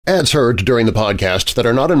Ads heard during the podcast that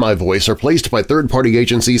are not in my voice are placed by third-party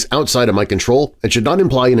agencies outside of my control and should not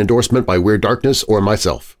imply an endorsement by Weird Darkness or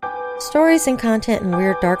myself. Stories and content in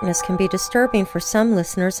Weird Darkness can be disturbing for some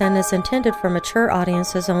listeners and is intended for mature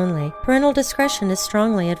audiences only. Parental discretion is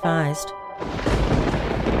strongly advised.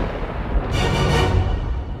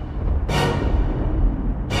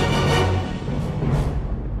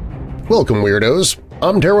 Welcome, Weirdos!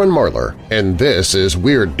 I'm Darren Marlar, and this is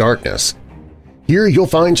Weird Darkness. Here you'll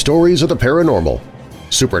find stories of the paranormal,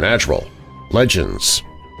 supernatural, legends,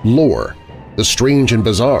 lore, the strange and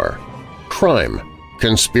bizarre, crime,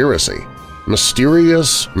 conspiracy,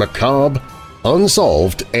 mysterious, macabre,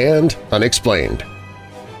 unsolved, and unexplained.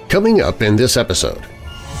 Coming up in this episode,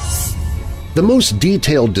 the most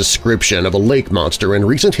detailed description of a lake monster in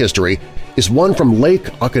recent history is one from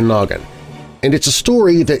Lake Okanagan, and it's a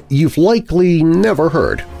story that you've likely never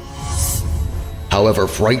heard. However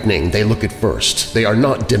frightening they look at first, they are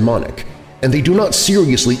not demonic, and they do not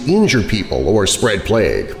seriously injure people or spread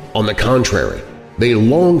plague. On the contrary, they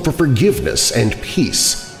long for forgiveness and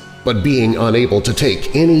peace, but being unable to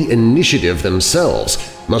take any initiative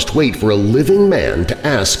themselves must wait for a living man to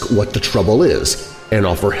ask what the trouble is and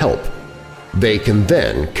offer help. They can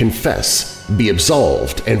then confess, be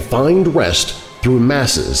absolved, and find rest through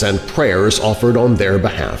masses and prayers offered on their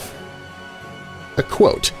behalf. A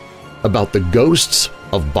quote about the Ghosts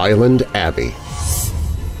of Byland Abbey.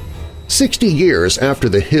 60 years after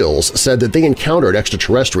the Hills said that they encountered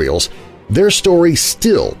extraterrestrials, their story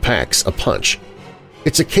still packs a punch.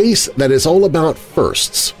 It's a case that is all about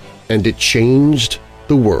firsts, and it changed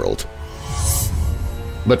the world.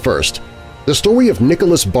 But first, the story of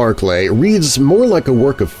Nicholas Barclay reads more like a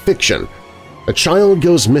work of fiction. A child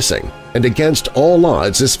goes missing and against all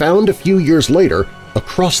odds is found a few years later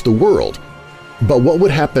across the world. But what would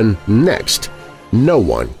happen next, no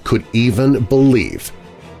one could even believe.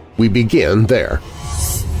 We begin there.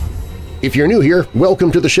 If you're new here,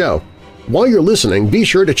 welcome to the show. While you're listening, be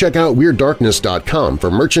sure to check out WeirdDarkness.com for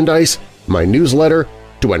merchandise, my newsletter,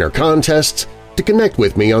 to enter contests, to connect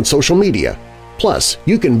with me on social media. Plus,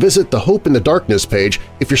 you can visit the Hope in the Darkness page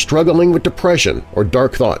if you're struggling with depression or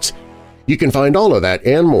dark thoughts. You can find all of that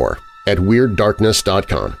and more at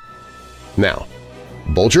WeirdDarkness.com. Now,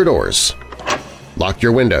 bolt your doors, lock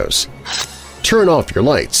your windows, turn off your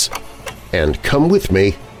lights, and come with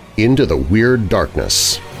me into the Weird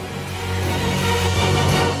Darkness.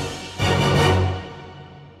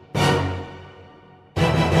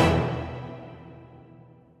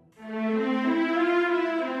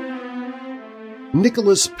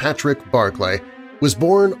 Nicholas Patrick Barclay was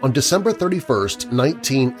born on December 31,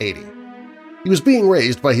 1980. He was being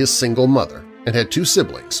raised by his single mother and had two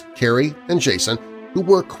siblings, Carrie and Jason, who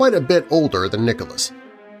were quite a bit older than Nicholas.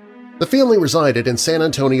 The family resided in San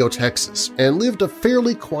Antonio, Texas, and lived a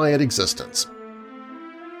fairly quiet existence.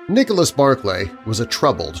 Nicholas Barclay was a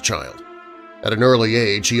troubled child. At an early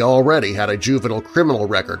age, he already had a juvenile criminal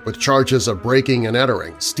record with charges of breaking and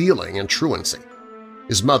entering, stealing, and truancy.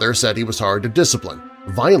 His mother said he was hard to discipline,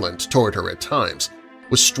 violent toward her at times,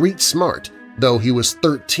 was street smart, though he was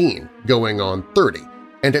 13 going on 30,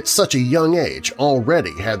 and at such a young age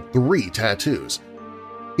already had 3 tattoos.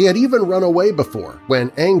 He had even run away before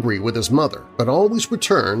when angry with his mother, but always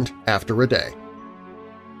returned after a day.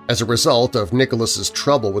 As a result of Nicholas's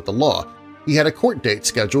trouble with the law, he had a court date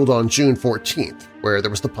scheduled on June 14th, where there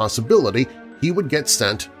was the possibility he would get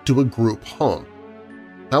sent to a group home.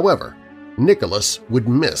 However, Nicholas would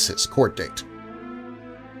miss his court date.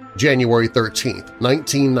 January 13,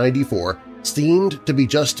 1994 seemed to be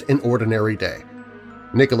just an ordinary day.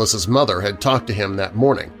 Nicholas's mother had talked to him that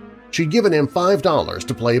morning. She'd given him $5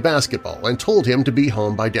 to play basketball and told him to be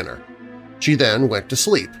home by dinner. She then went to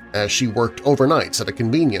sleep as she worked overnights at a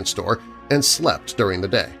convenience store and slept during the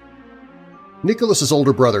day. Nicholas's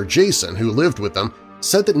older brother Jason, who lived with them,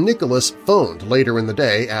 said that Nicholas phoned later in the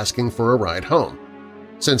day asking for a ride home.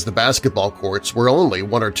 Since the basketball courts were only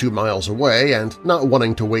 1 or 2 miles away and not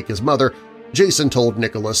wanting to wake his mother, Jason told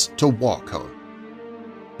Nicholas to walk home.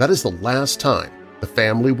 That is the last time the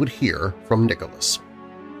family would hear from Nicholas.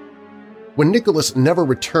 When Nicholas never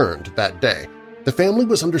returned that day, the family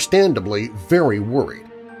was understandably very worried.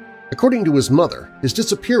 According to his mother, his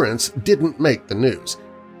disappearance didn't make the news.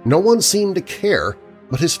 No one seemed to care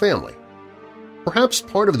but his family. Perhaps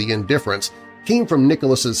part of the indifference came from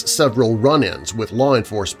Nicholas's several run-ins with law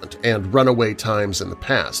enforcement and runaway times in the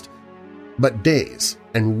past. But days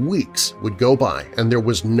and weeks would go by and there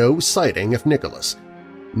was no sighting of Nicholas,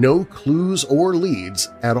 no clues or leads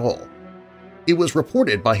at all. It was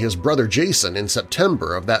reported by his brother Jason in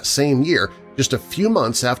September of that same year, just a few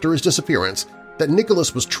months after his disappearance, that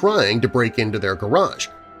Nicholas was trying to break into their garage.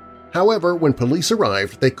 However, when police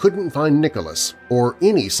arrived, they couldn't find Nicholas or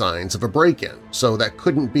any signs of a break-in, so that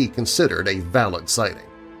couldn't be considered a valid sighting.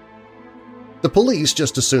 The police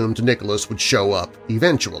just assumed Nicholas would show up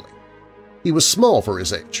eventually. He was small for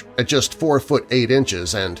his age, at just 4 foot 8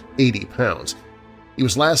 inches and 80 pounds. He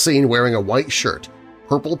was last seen wearing a white shirt,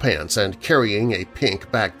 purple pants, and carrying a pink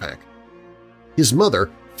backpack. His mother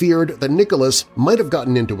feared that Nicholas might have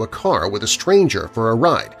gotten into a car with a stranger for a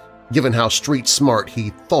ride, given how street-smart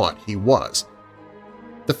he thought he was.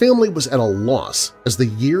 The family was at a loss as the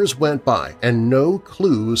years went by and no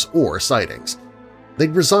clues or sightings.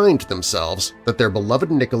 They'd resigned themselves that their beloved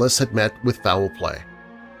Nicholas had met with foul play.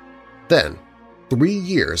 Then, 3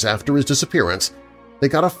 years after his disappearance, they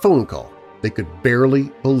got a phone call they could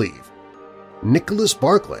barely believe. Nicholas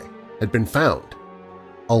Barclay had been found,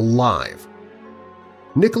 alive.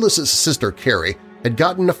 Nicholas's sister Carrie had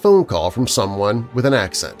gotten a phone call from someone with an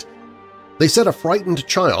accent. They said a frightened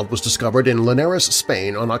child was discovered in Linares,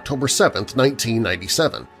 Spain on October 7,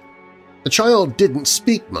 1997. The child didn't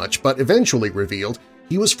speak much but eventually revealed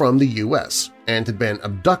he was from the U.S. and had been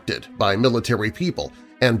abducted by military people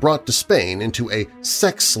and brought to Spain into a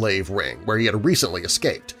sex slave ring where he had recently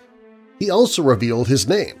escaped. He also revealed his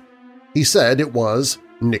name. He said it was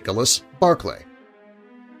Nicholas Barclay.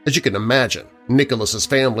 As you can imagine, Nicholas's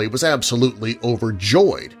family was absolutely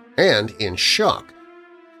overjoyed and in shock.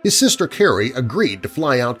 His sister Carrie agreed to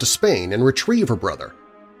fly out to Spain and retrieve her brother.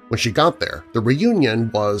 When she got there, the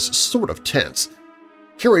reunion was sort of tense.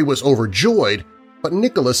 Carrie was overjoyed, but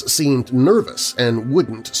Nicholas seemed nervous and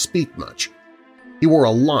wouldn't speak much. He wore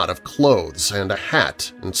a lot of clothes and a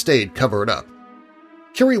hat and stayed covered up.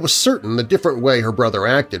 Carrie was certain the different way her brother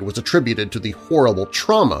acted was attributed to the horrible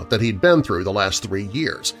trauma that he'd been through the last 3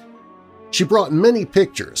 years. She brought many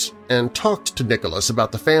pictures and talked to Nicholas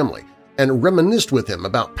about the family and reminisced with him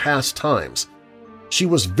about past times. She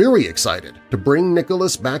was very excited to bring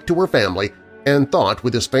Nicholas back to her family and thought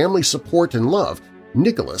with his family's support and love,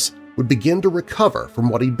 Nicholas would begin to recover from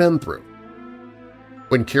what he'd been through.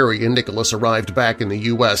 When Carrie and Nicholas arrived back in the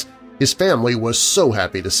U.S., his family was so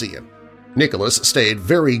happy to see him. Nicholas stayed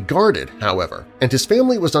very guarded, however, and his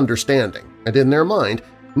family was understanding, and in their mind,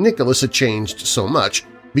 Nicholas had changed so much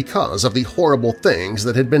because of the horrible things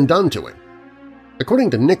that had been done to him.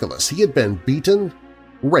 According to Nicholas, he had been beaten,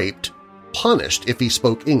 raped, punished if he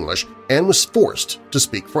spoke English, and was forced to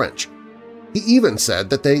speak French. He even said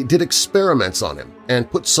that they did experiments on him and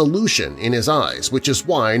put solution in his eyes, which is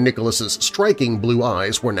why Nicholas's striking blue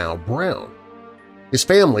eyes were now brown. His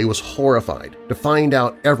family was horrified to find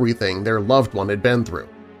out everything their loved one had been through.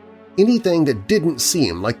 Anything that didn't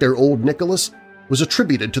seem like their old Nicholas was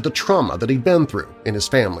attributed to the trauma that he'd been through in his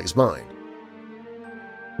family's mind.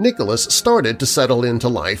 Nicholas started to settle into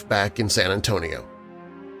life back in San Antonio.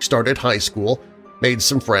 He started high school, made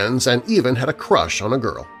some friends, and even had a crush on a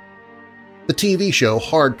girl. The TV show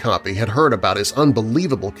Hard Copy had heard about his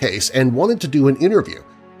unbelievable case and wanted to do an interview,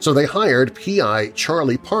 so they hired PI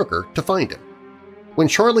Charlie Parker to find him. When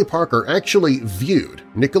Charlie Parker actually viewed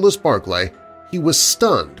Nicholas Barclay, he was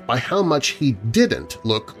stunned by how much he didn't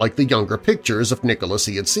look like the younger pictures of Nicholas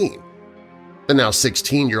he had seen. The now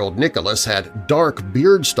 16-year-old Nicholas had dark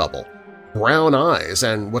beard stubble, brown eyes,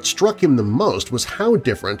 and what struck him the most was how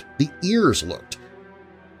different the ears looked.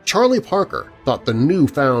 Charlie Parker thought the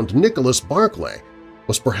newfound Nicholas Barclay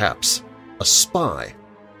was perhaps a spy.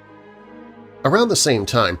 Around the same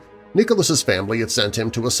time, Nicholas's family had sent him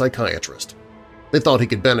to a psychiatrist. They thought he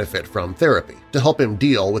could benefit from therapy to help him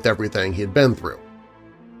deal with everything he had been through.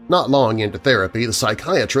 Not long into therapy, the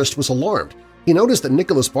psychiatrist was alarmed. He noticed that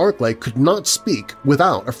Nicholas Barclay could not speak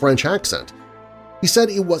without a French accent. He said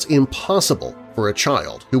it was impossible for a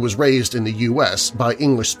child who was raised in the U.S. by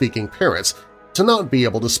English-speaking parents to not be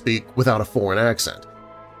able to speak without a foreign accent.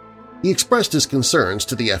 He expressed his concerns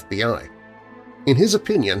to the FBI. In his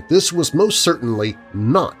opinion, this was most certainly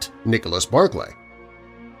not Nicholas Barclay.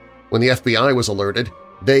 When the FBI was alerted,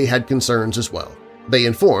 they had concerns as well. They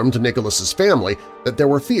informed Nicholas's family that there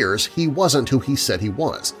were fears he wasn't who he said he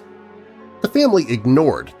was. The family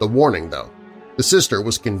ignored the warning, though. The sister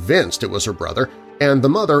was convinced it was her brother, and the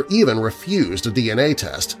mother even refused a DNA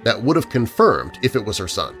test that would have confirmed if it was her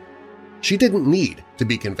son. She didn't need to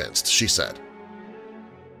be convinced, she said.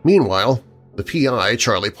 Meanwhile, the PI,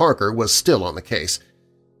 Charlie Parker, was still on the case.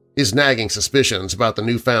 His nagging suspicions about the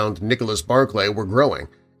newfound Nicholas Barclay were growing,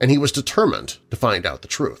 and he was determined to find out the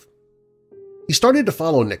truth. He started to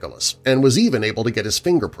follow Nicholas and was even able to get his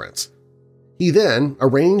fingerprints. He then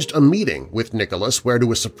arranged a meeting with Nicholas where, to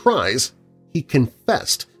his surprise, he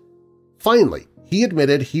confessed. Finally, he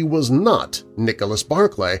admitted he was not Nicholas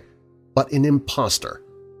Barclay, but an imposter.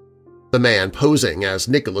 The man posing as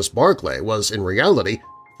Nicholas Barclay was in reality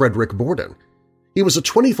Frederick Borden. He was a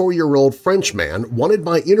 24-year-old French man wanted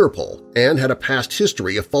by Interpol and had a past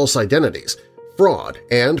history of false identities, fraud,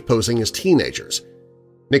 and posing as teenagers.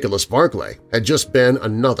 Nicholas Barclay had just been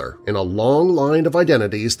another in a long line of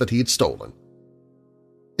identities that he'd stolen.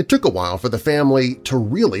 It took a while for the family to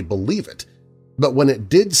really believe it, but when it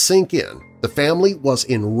did sink in, the family was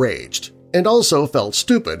enraged and also felt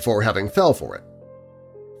stupid for having fell for it.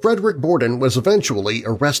 Frederick Borden was eventually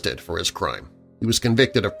arrested for his crime. He was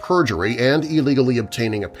convicted of perjury and illegally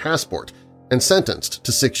obtaining a passport and sentenced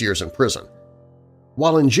to 6 years in prison.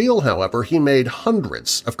 While in jail, however, he made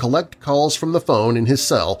hundreds of collect calls from the phone in his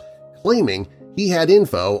cell claiming he had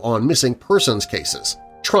info on missing persons cases,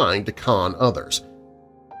 trying to con others.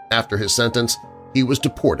 After his sentence, he was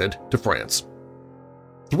deported to France.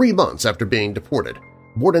 3 months after being deported,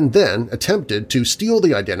 Borden then attempted to steal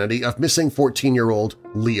the identity of missing 14-year-old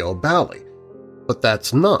Leo Bally. But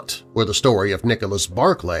that's not where the story of Nicholas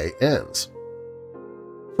Barclay ends.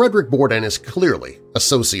 Frederick Borden is clearly a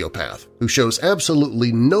sociopath who shows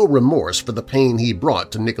absolutely no remorse for the pain he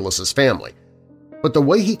brought to Nicholas's family. But the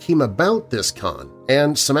way he came about this con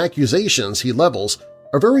and some accusations he levels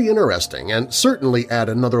are very interesting and certainly add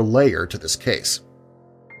another layer to this case.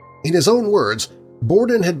 In his own words,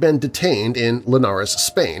 Borden had been detained in Linares,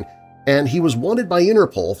 Spain, and he was wanted by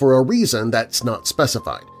Interpol for a reason that's not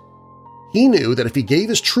specified. He knew that if he gave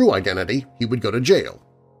his true identity, he would go to jail.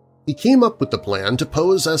 He came up with the plan to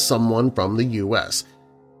pose as someone from the U.S.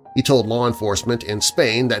 He told law enforcement in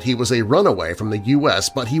Spain that he was a runaway from the U.S.,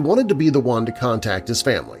 but he wanted to be the one to contact his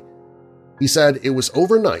family. He said it was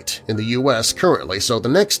overnight in the U.S. currently, so the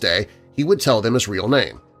next day he would tell them his real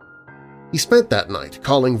name. He spent that night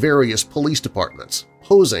calling various police departments,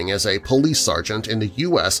 posing as a police sergeant in the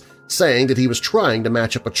U.S., saying that he was trying to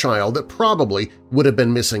match up a child that probably would have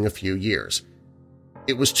been missing a few years.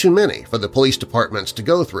 It was too many for the police departments to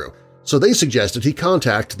go through, so they suggested he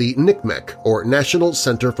contact the NCMEC, or National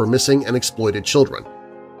Center for Missing and Exploited Children.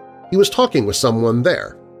 He was talking with someone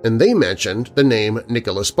there, and they mentioned the name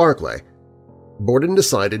Nicholas Barclay. Borden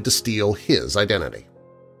decided to steal his identity.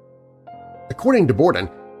 According to Borden,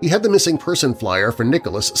 he had the missing person flyer for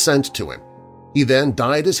Nicholas sent to him. He then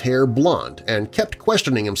dyed his hair blonde and kept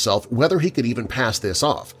questioning himself whether he could even pass this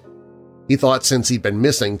off. He thought since he'd been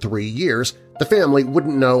missing 3 years, the family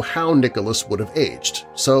wouldn't know how Nicholas would have aged,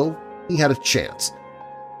 so he had a chance.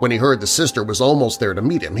 When he heard the sister was almost there to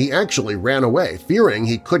meet him, he actually ran away, fearing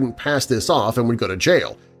he couldn't pass this off and would go to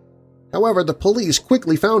jail. However, the police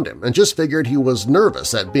quickly found him and just figured he was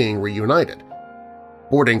nervous at being reunited.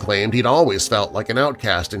 Borden claimed he'd always felt like an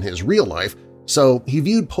outcast in his real life, so he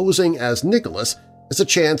viewed posing as Nicholas as a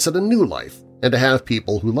chance at a new life and to have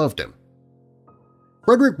people who loved him.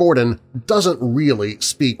 Frederick Borden doesn't really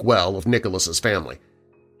speak well of Nicholas's family.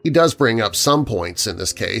 He does bring up some points in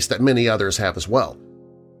this case that many others have as well.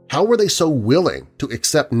 How were they so willing to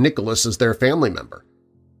accept Nicholas as their family member?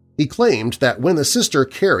 He claimed that when the sister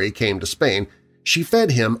Carrie came to Spain, she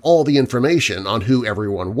fed him all the information on who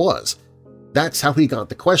everyone was. That's how he got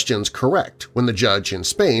the questions correct when the judge in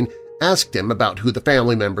Spain asked him about who the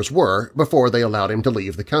family members were before they allowed him to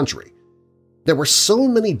leave the country. There were so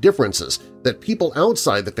many differences that people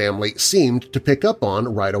outside the family seemed to pick up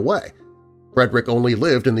on right away. Frederick only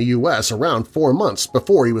lived in the U.S. around 4 months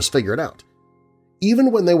before he was figured out.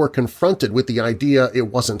 Even when they were confronted with the idea it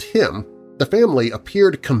wasn't him, the family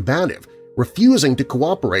appeared combative, refusing to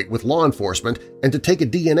cooperate with law enforcement and to take a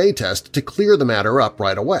DNA test to clear the matter up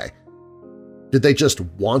right away. Did they just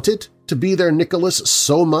want it to be their Nicholas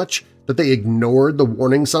so much that they ignored the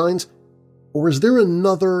warning signs? Or is there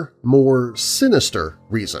another, more sinister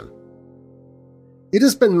reason? It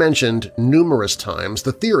has been mentioned numerous times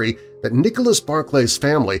the theory that Nicholas Barclay's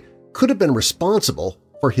family could have been responsible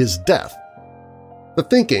for his death. The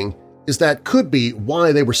thinking is that could be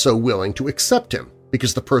why they were so willing to accept him,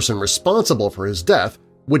 because the person responsible for his death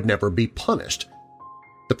would never be punished.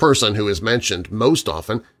 The person who is mentioned most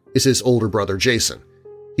often is his older brother Jason.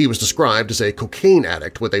 He was described as a cocaine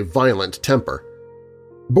addict with a violent temper.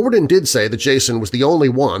 Borden did say that Jason was the only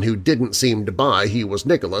one who didn't seem to buy he was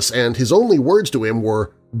Nicholas, and his only words to him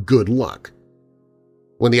were, "Good luck."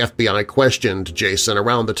 When the FBI questioned Jason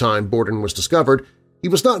around the time Borden was discovered, he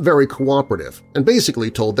was not very cooperative and basically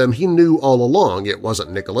told them he knew all along it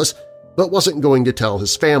wasn't Nicholas, but wasn't going to tell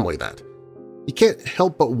his family that. You can't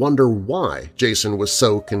help but wonder why Jason was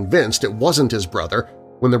so convinced it wasn't his brother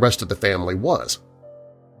when the rest of the family was.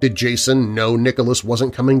 Did Jason know Nicholas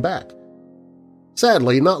wasn't coming back?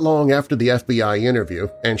 Sadly, not long after the FBI interview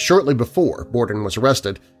and shortly before Borden was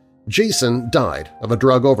arrested, Jason died of a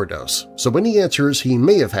drug overdose, so any answers he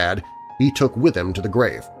may have had he took with him to the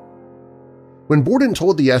grave. When Borden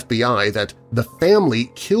told the FBI that the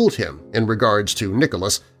family killed him in regards to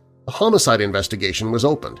Nicholas, a homicide investigation was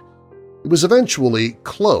opened. It was eventually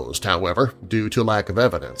closed, however, due to lack of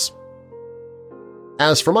evidence.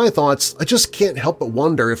 As for my thoughts, I just can't help but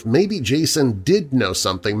wonder if maybe Jason did know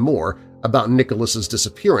something more about Nicholas's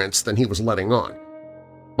disappearance than he was letting on.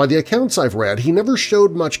 By the accounts I've read, he never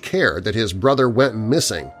showed much care that his brother went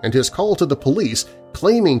missing, and his call to the police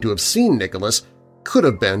claiming to have seen Nicholas could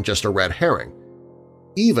have been just a red herring.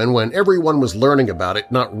 Even when everyone was learning about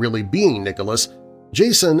it not really being Nicholas,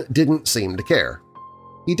 Jason didn't seem to care.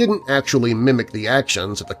 He didn't actually mimic the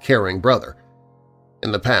actions of a caring brother.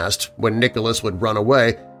 In the past, when Nicholas would run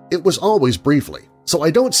away, it was always briefly, so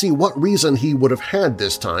I don't see what reason he would have had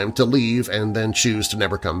this time to leave and then choose to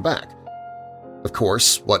never come back. Of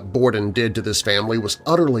course, what Borden did to this family was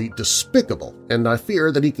utterly despicable, and I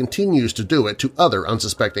fear that he continues to do it to other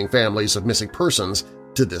unsuspecting families of missing persons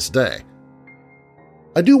to this day.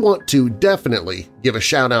 I do want to definitely give a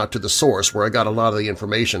shout-out to the source where I got a lot of the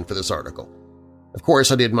information for this article. Of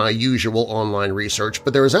course, I did my usual online research,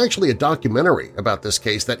 but there is actually a documentary about this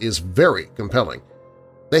case that is very compelling.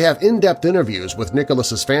 They have in-depth interviews with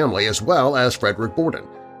Nicholas's family as well as Frederick Borden.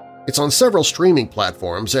 It's on several streaming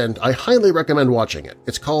platforms, and I highly recommend watching it.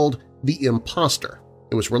 It's called The Imposter.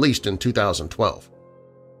 It was released in 2012.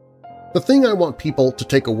 The thing I want people to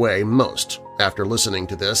take away most after listening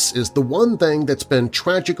to this is the one thing that's been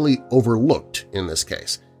tragically overlooked in this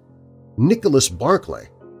case. Nicholas Barclay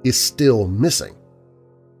is still missing.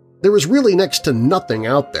 There is really next to nothing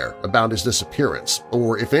out there about his disappearance,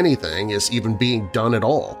 or if anything is even being done at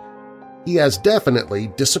all. He has definitely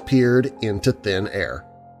disappeared into thin air.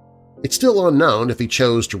 It's still unknown if he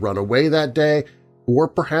chose to run away that day or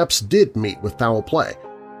perhaps did meet with foul play,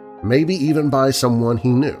 maybe even by someone he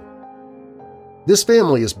knew. This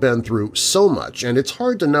family has been through so much, and it's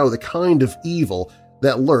hard to know the kind of evil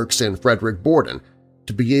that lurks in Frederick Borden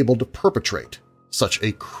to be able to perpetrate such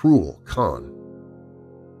a cruel con.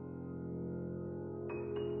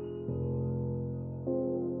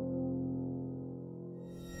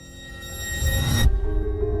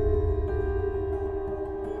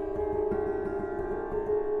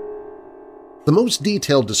 The most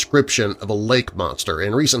detailed description of a lake monster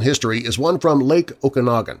in recent history is one from Lake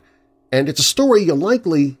Okanagan, and it's a story you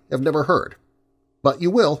likely have never heard. But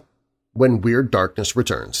you will when Weird Darkness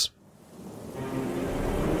returns.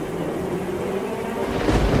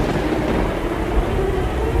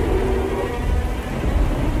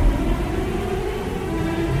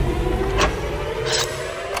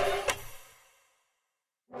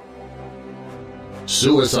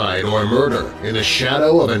 Suicide or murder in the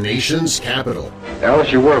shadow of a nation's capital.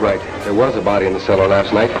 Alice, you were right. There was a body in the cellar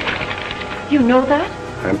last night. You know that?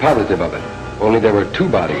 I'm positive of it. Only there were two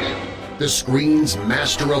bodies. The screen's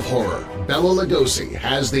master of horror, Bela Lugosi,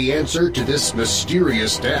 has the answer to this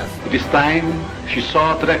mysterious death. This time, she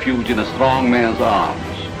sought refuge in a strong man's arms.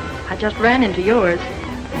 I just ran into yours.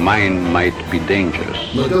 Mine might be dangerous.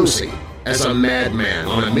 Lugosi, as a madman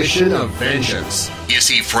on a mission of vengeance. Is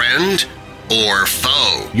he friend or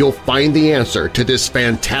foe? You'll find the answer to this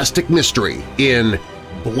fantastic mystery in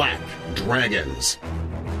Black Dragons.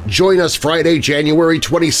 Join us Friday, January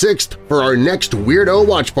 26th for our next Weirdo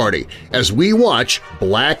Watch Party as we watch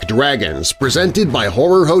Black Dragons, presented by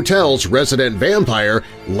Horror Hotel's resident vampire,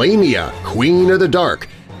 Lamia, Queen of the Dark,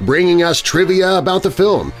 bringing us trivia about the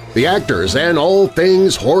film, the actors, and all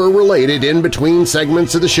things horror-related in between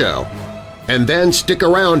segments of the show. And then stick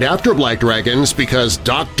around after Black Dragons because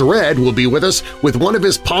Doc Dredd will be with us with one of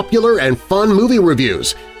his popular and fun movie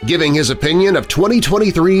reviews, giving his opinion of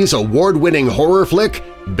 2023's award-winning horror flick,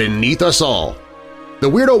 Beneath Us All. The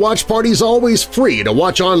Weirdo Watch Party's always free to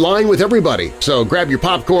watch online with everybody, so grab your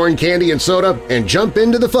popcorn, candy, and soda and jump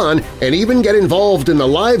into the fun and even get involved in the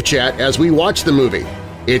live chat as we watch the movie.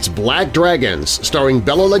 It's Black Dragons, starring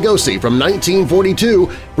Bela Lugosi from 1942,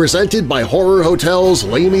 presented by Horror Hotel's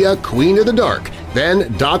Lamia, Queen of the Dark,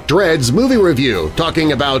 then Doc Dredd's movie review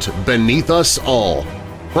talking about Beneath Us All.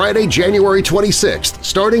 Friday, January 26th,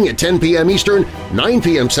 starting at 10 p.m. Eastern, 9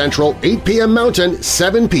 p.m. Central, 8 p.m. Mountain,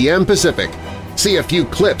 7 p.m. Pacific. See a few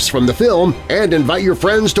clips from the film and invite your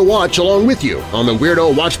friends to watch along with you on the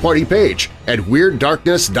Weirdo Watch Party page at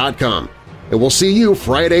WeirdDarkness.com. And we'll see you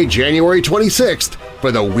Friday, January 26th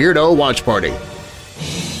for the Weirdo Watch Party.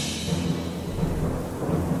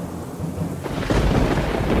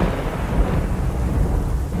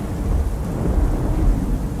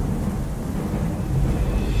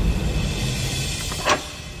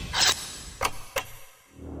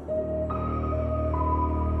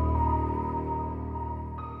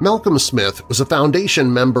 Malcolm Smith was a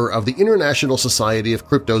foundation member of the International Society of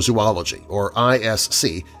Cryptozoology, or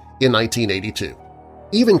ISC, in 1982,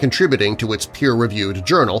 even contributing to its peer-reviewed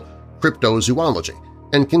journal, Cryptozoology,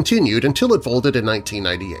 and continued until it folded in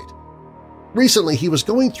 1998. Recently, he was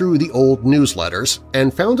going through the old newsletters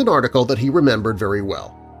and found an article that he remembered very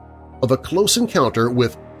well, of a close encounter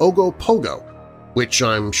with Ogopogo, which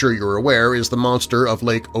I'm sure you're aware is the monster of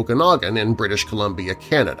Lake Okanagan in British Columbia,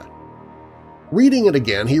 Canada. Reading it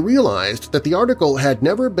again, he realized that the article had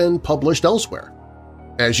never been published elsewhere.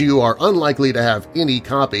 As you are unlikely to have any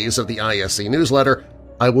copies of the ISC newsletter,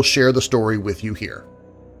 I will share the story with you here.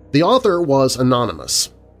 The author was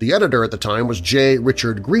anonymous. The editor at the time was J.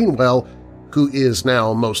 Richard Greenwell, who is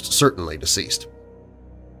now most certainly deceased.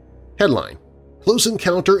 Headline: Close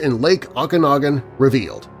Encounter in Lake Okanagan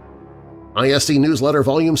Revealed. ISC Newsletter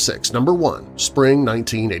Volume 6, Number 1, Spring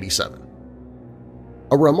 1987.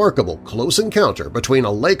 A remarkable close encounter between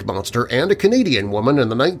a lake monster and a Canadian woman in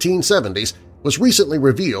the 1970s was recently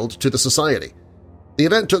revealed to the Society. The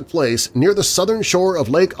event took place near the southern shore of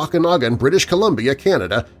Lake Okanagan, British Columbia,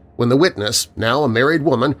 Canada, when the witness, now a married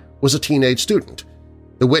woman, was a teenage student.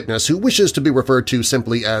 The witness, who wishes to be referred to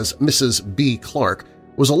simply as Mrs. B. Clark,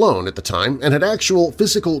 was alone at the time and had actual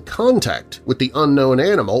physical contact with the unknown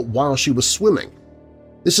animal while she was swimming.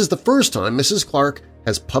 This is the first time Mrs. Clark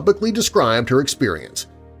has publicly described her experience.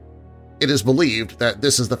 It is believed that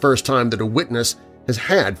this is the first time that a witness has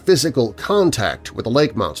had physical contact with a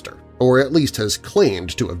lake monster, or at least has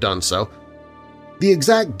claimed to have done so. The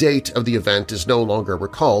exact date of the event is no longer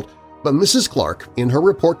recalled, but Mrs. Clark, in her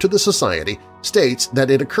report to the Society, states that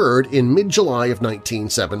it occurred in mid-July of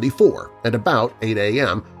 1974 at about 8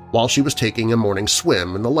 a.m. while she was taking a morning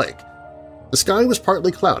swim in the lake. The sky was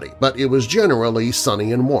partly cloudy, but it was generally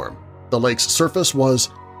sunny and warm. The lake's surface was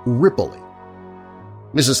ripply.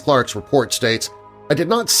 Mrs. Clark's report states, "I did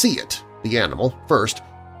not see it, the animal, first.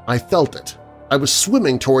 I felt it. I was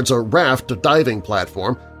swimming towards a raft diving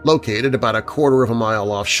platform located about a quarter of a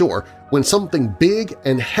mile offshore when something big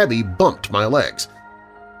and heavy bumped my legs.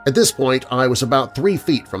 At this point, I was about 3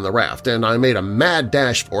 feet from the raft, and I made a mad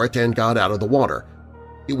dash for it and got out of the water.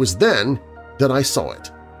 It was then that I saw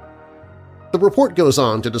it." The report goes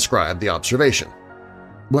on to describe the observation.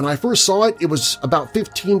 "When I first saw it, it was about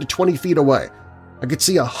 15 to 20 feet away. I could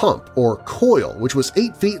see a hump or coil which was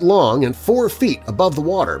 8 feet long and 4 feet above the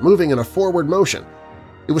water, moving in a forward motion.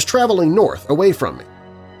 It was traveling north away from me.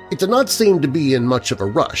 It did not seem to be in much of a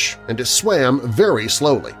rush, and it swam very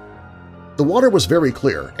slowly. The water was very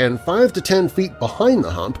clear, and 5 to 10 feet behind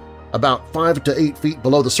the hump, about 5 to 8 feet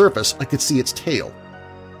below the surface, I could see its tail.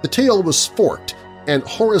 The tail was forked and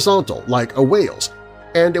horizontal like a whale's,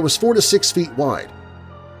 and it was 4 to 6 feet wide.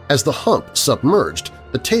 As the hump submerged,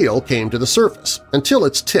 the tail came to the surface until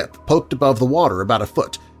its tip poked above the water about a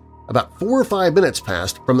foot. About 4 or 5 minutes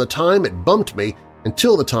passed from the time it bumped me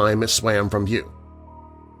until the time it swam from view."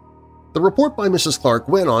 The report by Mrs. Clark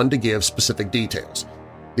went on to give specific details.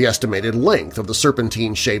 The estimated length of the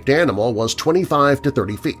serpentine-shaped animal was 25 to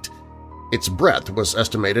 30 feet. Its breadth was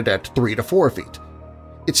estimated at 3 to 4 feet.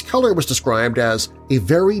 Its color was described as a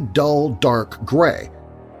very dull dark gray.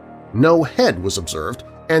 No head was observed,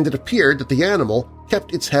 and it appeared that the animal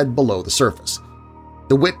kept its head below the surface.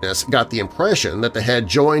 The witness got the impression that the head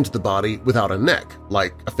joined the body without a neck,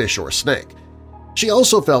 like a fish or a snake. She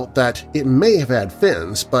also felt that it may have had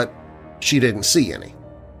fins, but she didn't see any.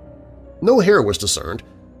 No hair was discerned,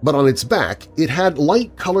 but on its back it had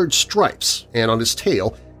light-colored stripes, and on its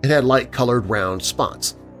tail it had light-colored round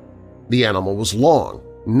spots. The animal was long,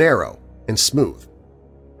 narrow, and smooth.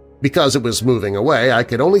 Because it was moving away, I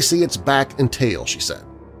could only see its back and tail, she said.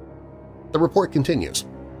 The report continues.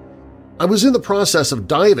 "I was in the process of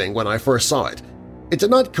diving when I first saw it. It did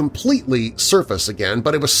not completely surface again,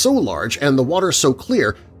 but it was so large and the water so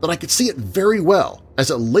clear that I could see it very well as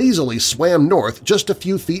it lazily swam north just a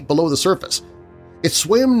few feet below the surface. It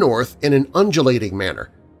swam north in an undulating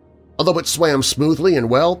manner. Although it swam smoothly and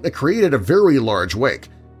well, it created a very large wake.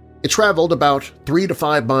 It traveled about 3 to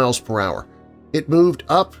 5 miles per hour. It moved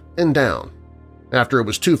up and down. After it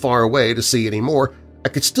was too far away to see any more, I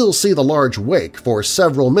could still see the large wake for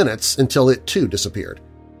several minutes until it too disappeared."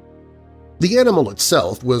 The animal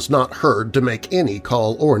itself was not heard to make any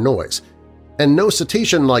call or noise, and no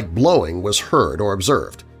cetacean-like blowing was heard or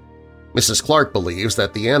observed. Mrs. Clark believes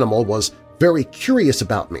that the animal was very curious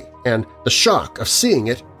about me, and the shock of seeing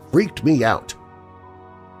it freaked me out.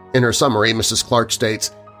 In her summary, Mrs. Clark states,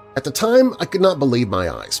 "At the time, I could not believe my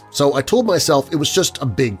eyes, so I told myself it was just a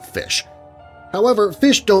big fish. However,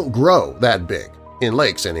 fish don't grow that big, in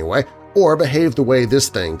lakes anyway, or behave the way this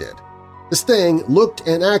thing did. This thing looked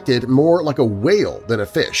and acted more like a whale than a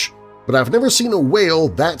fish, but I've never seen a whale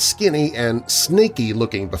that skinny and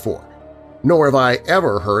snaky-looking before, nor have I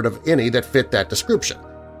ever heard of any that fit that description.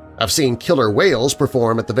 I've seen killer whales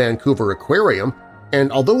perform at the Vancouver Aquarium,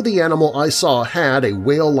 and although the animal I saw had a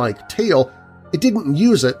whale-like tail, it didn't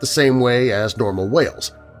use it the same way as normal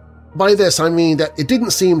whales. By this I mean that it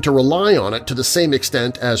didn't seem to rely on it to the same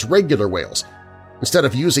extent as regular whales. Instead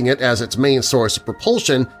of using it as its main source of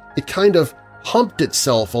propulsion, it kind of humped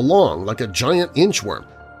itself along like a giant inchworm.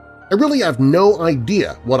 I really have no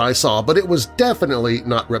idea what I saw, but it was definitely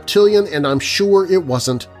not reptilian, and I'm sure it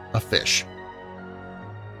wasn't a fish.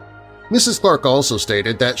 Mrs. Clark also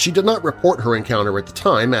stated that she did not report her encounter at the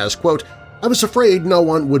time as, quote, "I was afraid no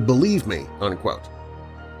one would believe me," unquote.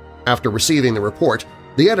 After receiving the report,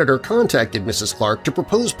 the editor contacted Mrs. Clark to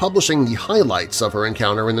propose publishing the highlights of her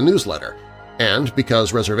encounter in the newsletter, and,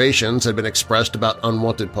 because reservations had been expressed about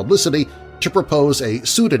unwanted publicity, to propose a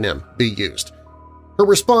pseudonym be used. Her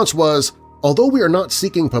response was, "Although we are not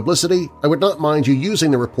seeking publicity, I would not mind you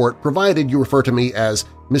using the report provided you refer to me as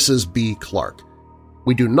Mrs. B. Clark.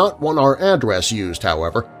 We do not want our address used,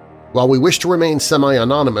 however. While we wish to remain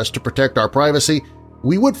semi-anonymous to protect our privacy,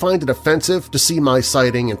 we would find it offensive to see my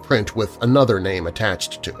sighting in print with another name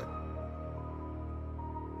attached to it."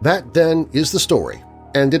 That, then, is the story,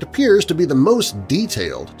 and it appears to be the most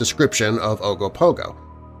detailed description of Ogopogo.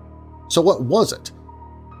 So what was it?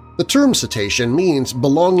 The term cetacean means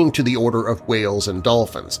belonging to the order of whales and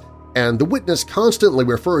dolphins, and the witness constantly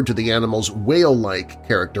referred to the animal's whale-like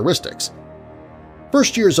characteristics.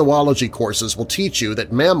 First-year zoology courses will teach you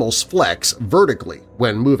that mammals flex vertically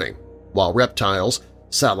when moving, while reptiles,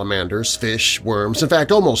 salamanders, fish, worms, in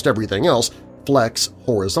fact almost everything else, flex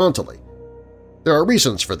horizontally. There are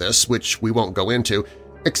reasons for this, which we won't go into,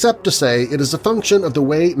 except to say it is a function of the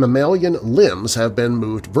way mammalian limbs have been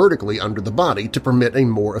moved vertically under the body to permit a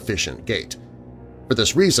more efficient gait. For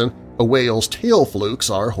this reason, a whale's tail flukes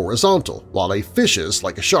are horizontal, while a fish's,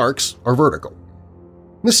 like a shark's, are vertical.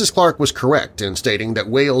 Mrs. Clark was correct in stating that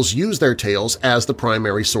whales use their tails as the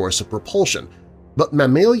primary source of propulsion, but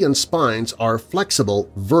mammalian spines are flexible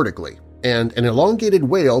vertically, and an elongated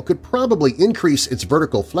whale could probably increase its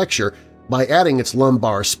vertical flexure by adding its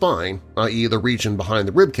lumbar spine, i.e. the region behind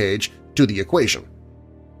the ribcage, to the equation.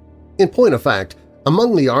 In point of fact,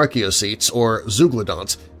 among the archaeocetes or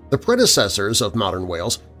zeuglodonts, the predecessors of modern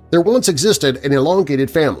whales, there once existed an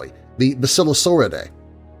elongated family, the Basilosauridae.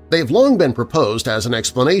 They have long been proposed as an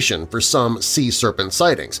explanation for some sea serpent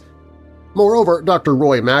sightings. Moreover, Dr.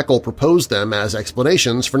 Roy Mackal proposed them as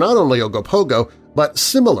explanations for not only Ogopogo but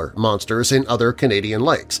similar monsters in other Canadian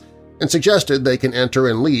lakes, and suggested they can enter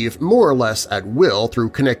and leave more or less at will through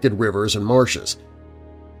connected rivers and marshes.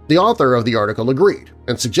 The author of the article agreed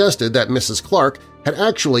and suggested that Mrs. Clark had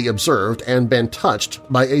actually observed and been touched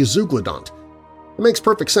by a zeuglodont. It makes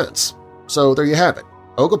perfect sense. So there you have it.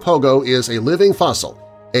 Ogopogo is a living fossil,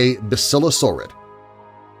 a basilosaurid.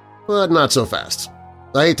 But not so fast.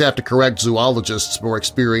 I hate to have to correct zoologists more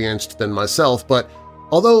experienced than myself, but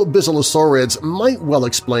although basilosaurids might well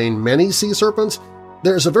explain many sea serpents,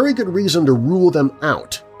 there's a very good reason to rule them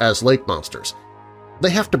out as lake monsters. They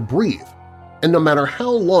have to breathe, and no matter how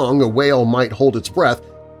long a whale might hold its breath,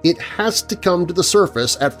 it has to come to the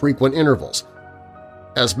surface at frequent intervals.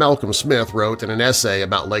 As Malcolm Smith wrote in an essay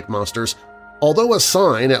about lake monsters, although a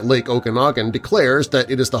sign at Lake Okanagan declares that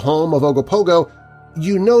it is the home of Ogopogo,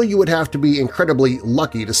 you know you would have to be incredibly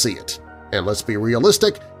lucky to see it. And let's be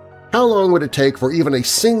realistic, how long would it take for even a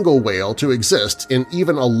single whale to exist in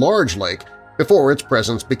even a large lake before its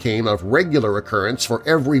presence became of regular occurrence for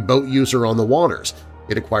every boat user on the waters?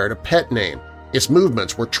 It acquired a pet name, its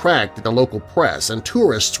movements were tracked in the local press, and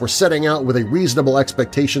tourists were setting out with a reasonable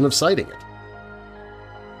expectation of sighting it.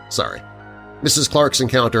 Sorry. Mrs. Clark's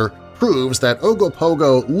encounter proves that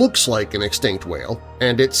Ogopogo looks like an extinct whale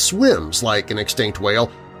and it swims like an extinct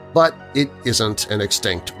whale, but it isn't an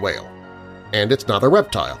extinct whale. And it's not a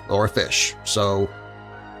reptile or a fish, so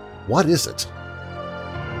what is it?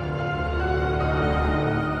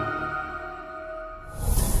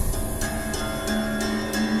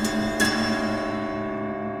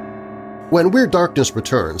 When Weird Darkness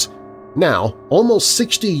returns, now almost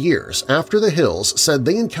 60 years after the Hills said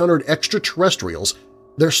they encountered extraterrestrials,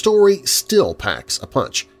 their story still packs a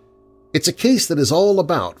punch. It's a case that is all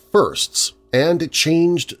about firsts, and it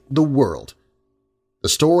changed the world. The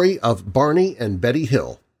story of Barney and Betty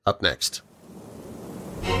Hill, up next.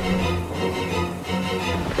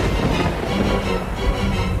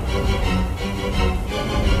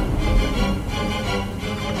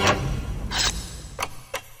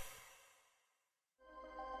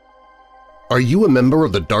 Are you a member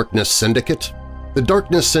of the Darkness Syndicate? The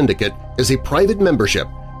Darkness Syndicate is a private membership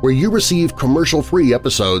where you receive commercial-free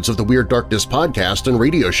episodes of the Weird Darkness podcast and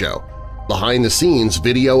radio show, behind-the-scenes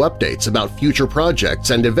video updates about future projects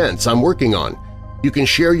and events I'm working on. You can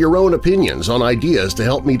share your own opinions on ideas to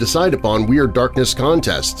help me decide upon Weird Darkness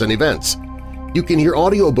contests and events. You can hear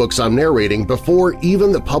audiobooks I'm narrating before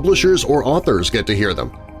even the publishers or authors get to hear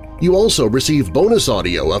them. You also receive bonus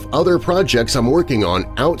audio of other projects I'm working on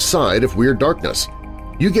outside of Weird Darkness.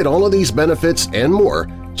 You get all of these benefits and more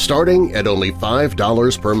starting at only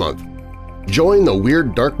 $5 per month. Join the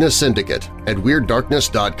Weird Darkness Syndicate at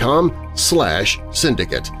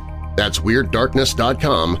WeirdDarkness.com/syndicate. That's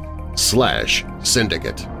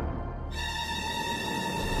WeirdDarkness.com/syndicate.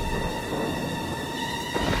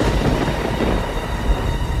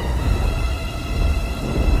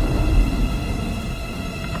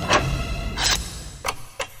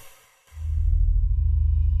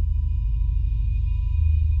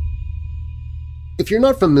 If you're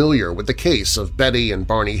not familiar with the case of Betty and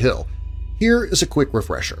Barney Hill, here is a quick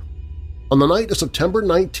refresher. On the night of September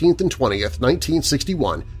 19th and 20th,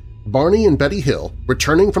 1961, Barney and Betty Hill,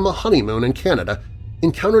 returning from a honeymoon in Canada,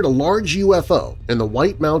 encountered a large UFO in the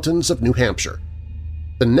White Mountains of New Hampshire.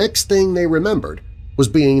 The next thing they remembered was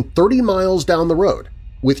being 30 miles down the road,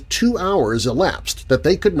 with 2 hours elapsed that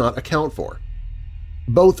they could not account for.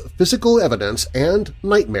 Both physical evidence and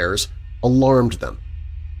nightmares alarmed them.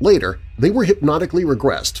 Later, they were hypnotically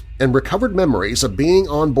regressed and recovered memories of being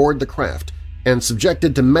on board the craft and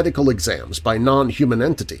subjected to medical exams by non-human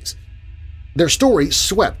entities. Their story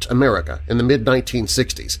swept America in the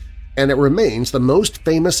mid-1960s, and it remains the most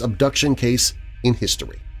famous abduction case in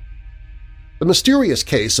history. The mysterious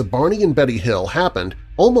case of Barney and Betty Hill happened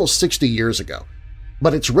almost 60 years ago,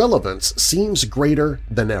 but its relevance seems greater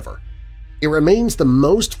than ever. It remains the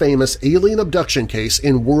most famous alien abduction case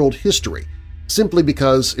in world history, simply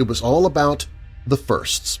because it was all about the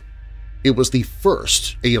firsts. It was the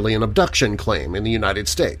first alien abduction claim in the United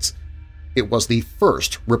States. It was the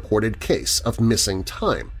first reported case of missing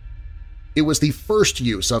time. It was the first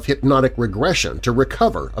use of hypnotic regression to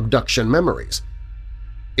recover abduction memories.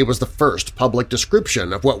 It was the first public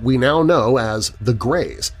description of what we now know as the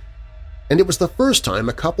Greys. And it was the first time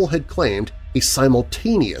a couple had claimed a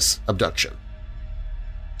simultaneous abduction.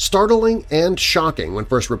 Startling and shocking when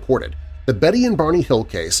first reported, the Betty and Barney Hill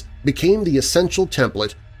case became the essential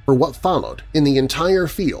template for what followed in the entire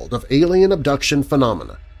field of alien abduction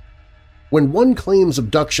phenomena. When one claims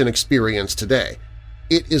abduction experience today,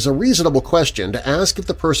 it is a reasonable question to ask if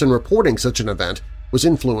the person reporting such an event was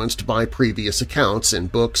influenced by previous accounts in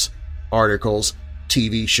books, articles,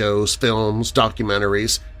 TV shows, films,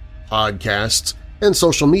 documentaries, podcasts, and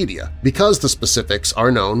social media because the specifics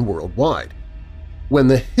are known worldwide. When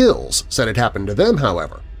the Hills said it happened to them,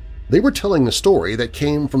 however, they were telling a story that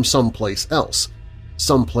came from someplace else,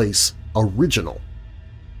 someplace original.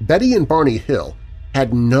 Betty and Barney Hill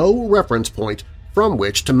had no reference point from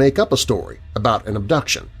which to make up a story about an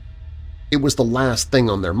abduction. It was the last thing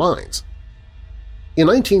on their minds. In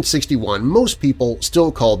 1961, most people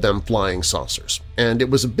still called them flying saucers, and it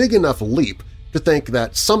was a big enough leap to think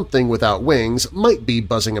that something without wings might be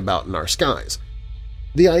buzzing about in our skies.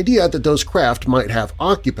 The idea that those craft might have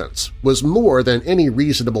occupants was more than any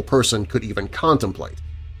reasonable person could even contemplate.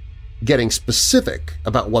 Getting specific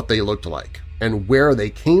about what they looked like and where they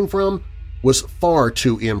came from was far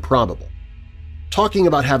too improbable. Talking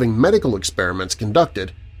about having medical experiments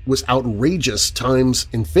conducted was outrageous times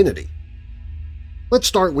infinity. Let's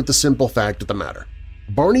start with the simple fact of the matter.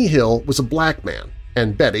 Barney Hill was a black man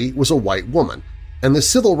and Betty was a white woman, and the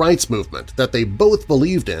civil rights movement that they both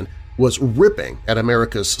believed in was ripping at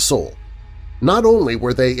America's soul. Not only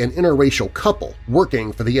were they an interracial couple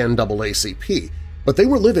working for the NAACP, but they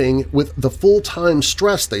were living with the full-time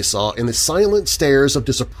stress they saw in the silent stares of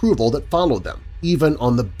disapproval that followed them, even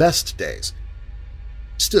on the best days.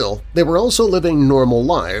 Still, they were also living normal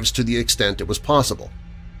lives to the extent it was possible.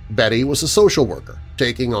 Betty was a social worker,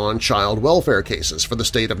 taking on child welfare cases for the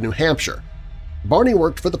state of New Hampshire. Barney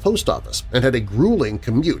worked for the post office and had a grueling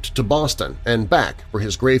commute to Boston and back for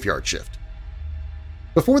his graveyard shift.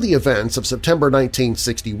 Before the events of September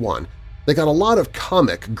 1961, they got a lot of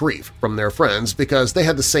comic grief from their friends because they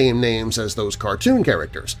had the same names as those cartoon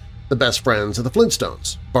characters, the best friends of the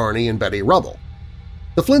Flintstones, Barney and Betty Rubble.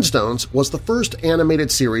 The Flintstones was the first animated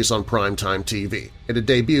series on primetime TV. It had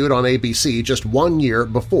debuted on ABC just 1 year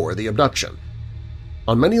before the abduction.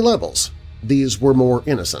 On many levels, these were more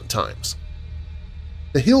innocent times.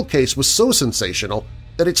 The Hill case was so sensational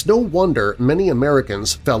that it's no wonder many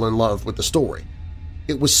Americans fell in love with the story.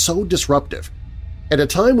 It was so disruptive. At a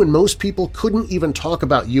time when most people couldn't even talk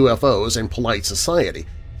about UFOs in polite society,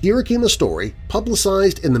 here came a story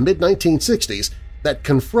publicized in the mid-1960s that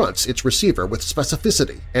confronts its receiver with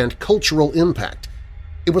specificity and cultural impact.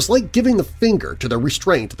 It was like giving the finger to the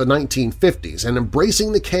restraint of the 1950s and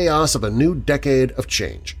embracing the chaos of a new decade of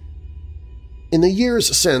change. In the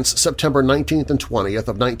years since September 19th and 20th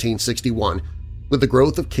of 1961, with the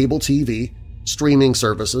growth of cable TV, streaming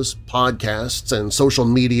services, podcasts, and social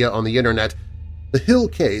media on the Internet, the Hill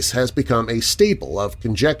case has become a staple of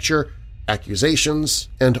conjecture, accusations,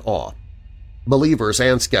 and awe. Believers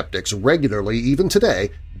and skeptics regularly, even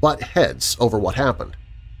today, butt heads over what happened.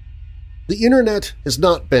 The Internet has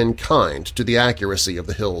not been kind to the accuracy of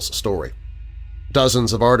the Hills story.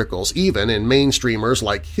 Dozens of articles, even in mainstreamers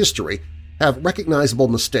like History, have recognizable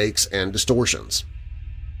mistakes and distortions.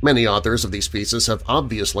 Many authors of these pieces have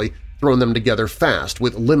obviously thrown them together fast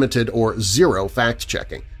with limited or zero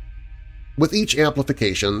fact-checking. With each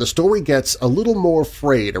amplification, the story gets a little more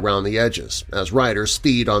frayed around the edges as writers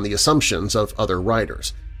feed on the assumptions of other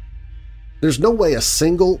writers. There's no way a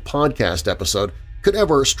single podcast episode could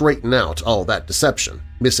ever straighten out all that deception,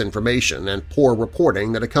 misinformation, and poor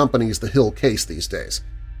reporting that accompanies the Hill case these days.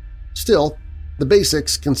 Still, the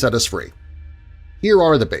basics can set us free. Here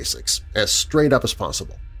are the basics, as straight up as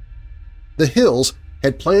possible. The Hills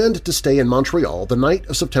had planned to stay in Montreal the night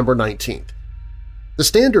of September 19th. The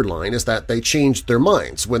standard line is that they changed their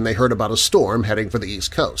minds when they heard about a storm heading for the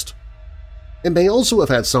East Coast. It may also have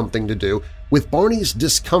had something to do with Barney's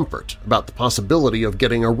discomfort about the possibility of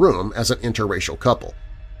getting a room as an interracial couple.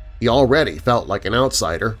 He already felt like an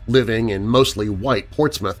outsider living in mostly white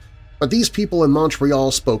Portsmouth, but these people in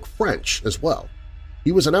Montreal spoke French as well.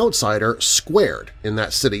 He was an outsider squared in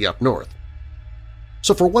that city up north.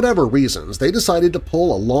 So for whatever reasons, they decided to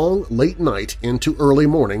pull a long, late night into early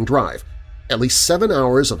morning drive, at least 7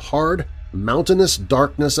 hours of hard, mountainous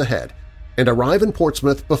darkness ahead, and arrive in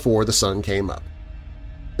Portsmouth before the sun came up.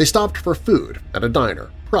 They stopped for food at a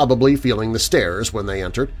diner, probably feeling the stares when they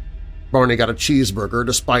entered. Barney got a cheeseburger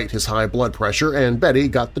despite his high blood pressure, and Betty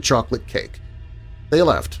got the chocolate cake. They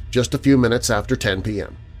left just a few minutes after 10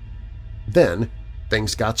 p.m. Then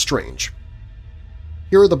things got strange.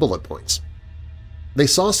 Here are the bullet points. They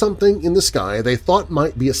saw something in the sky they thought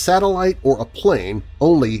might be a satellite or a plane,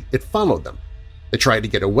 only it followed them. They tried to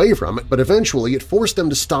get away from it, but eventually it forced them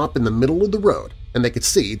to stop in the middle of the road, and they could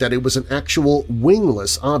see that it was an actual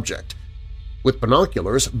wingless object. With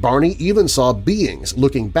binoculars, Barney even saw beings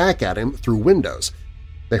looking back at him through windows.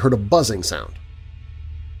 They heard a buzzing sound.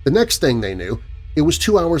 The next thing they knew, it was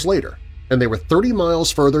 2 hours later, and they were 30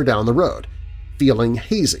 miles further down the road, feeling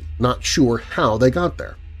hazy, not sure how they got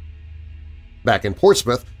there. Back in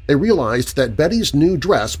Portsmouth, they realized that Betty's new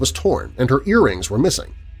dress was torn and her earrings were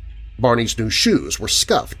missing. Barney's new shoes were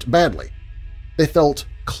scuffed badly. They felt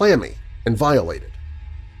clammy and violated.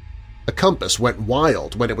 A compass went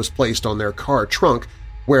wild when it was placed on their car trunk,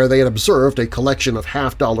 where they had observed a collection of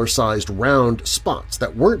half-dollar-sized round spots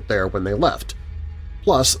that weren't there when they left.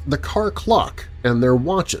 Plus, the car clock and their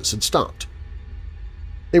watches had stopped.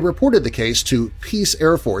 They reported the case to Peace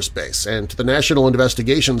Air Force Base and to the National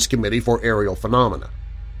Investigations Committee for Aerial Phenomena.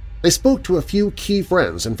 They spoke to a few key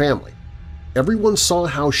friends and family. Everyone saw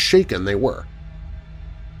how shaken they were.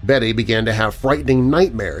 Betty began to have frightening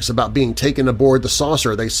nightmares about being taken aboard the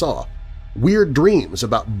saucer they saw, weird dreams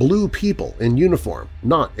about blue people in uniform,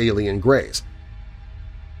 not alien grays.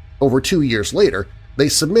 Over 2 years later, they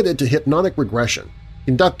submitted to hypnotic regression,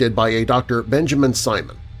 conducted by a Dr. Benjamin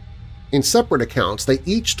Simon. In separate accounts, they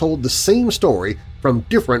each told the same story from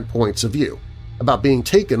different points of view about being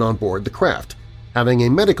taken on board the craft, having a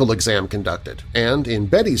medical exam conducted, and, in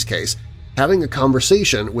Betty's case, having a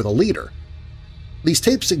conversation with a leader. These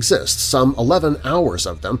tapes exist, some 11 hours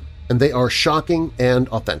of them, and they are shocking and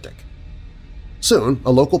authentic. Soon,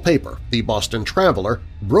 a local paper, the Boston Traveler,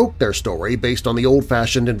 broke their story based on the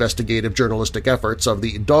old-fashioned investigative journalistic efforts of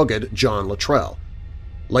the dogged John Luttrell.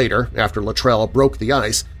 Later, after Luttrell broke the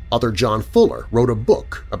ice, author John Fuller wrote a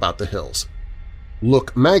book about the Hills.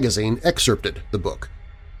 Look magazine excerpted the book.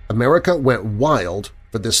 America went wild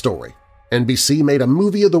for this story. NBC made a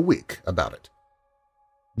movie of the week about it.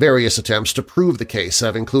 Various attempts to prove the case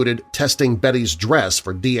have included testing Betty's dress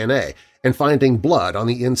for DNA and finding blood on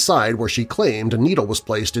the inside where she claimed a needle was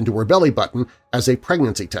placed into her belly button as a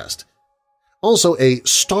pregnancy test. Also, a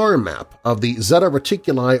star map of the Zeta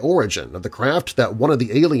Reticuli origin of the craft that one of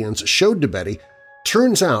the aliens showed to Betty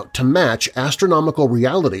turns out to match astronomical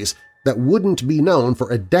realities that wouldn't be known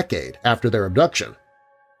for a decade after their abduction.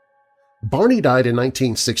 Barney died in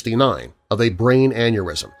 1969 of a brain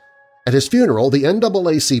aneurysm, At his funeral, the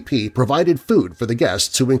NAACP provided food for the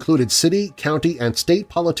guests who included city, county, and state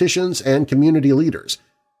politicians and community leaders.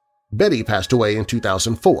 Betty passed away in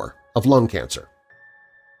 2004 of lung cancer.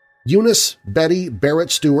 Eunice, Betty, Barrett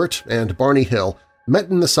Stewart, and Barney Hill met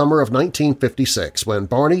in the summer of 1956 when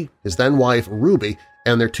Barney, his then-wife Ruby,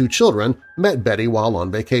 and their 2 children met Betty while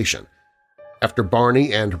on vacation. After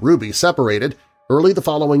Barney and Ruby separated, early the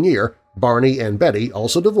following year, Barney and Betty,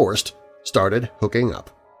 also divorced, started hooking up.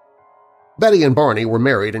 Betty and Barney were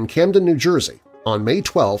married in Camden, New Jersey on May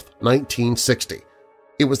 12, 1960.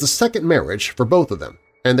 It was the second marriage for both of them,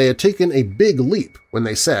 and they had taken a big leap when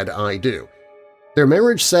they said "I do." Their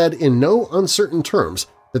marriage said in no uncertain terms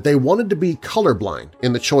that they wanted to be colorblind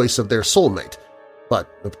in the choice of their soulmate, but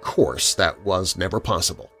of course that was never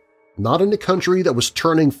possible. Not in a country that was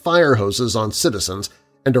turning fire hoses on citizens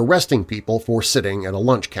and arresting people for sitting at a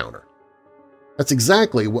lunch counter. That's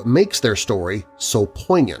exactly what makes their story so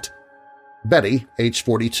poignant. Betty, age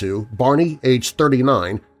 42, Barney, age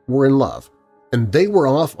 39, were in love, and they were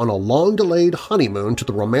off on a long-delayed honeymoon to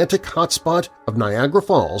the romantic hotspot of Niagara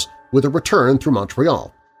Falls with a return through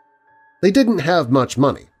Montreal. They didn't have much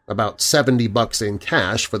money, about $70 in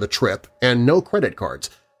cash for the trip and no credit cards,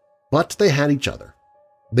 but they had each other.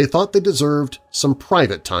 They thought they deserved some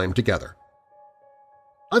private time together.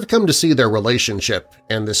 I've come to see their relationship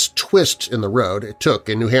and this twist in the road it took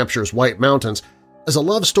in New Hampshire's White Mountains as a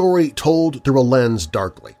love story told through a lens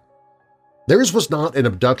darkly. Theirs was not an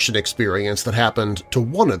abduction experience that happened to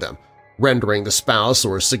one of them, rendering the spouse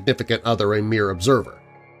or significant other a mere observer.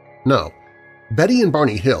 No, Betty and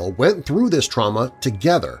Barney Hill went through this trauma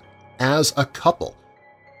together as a couple.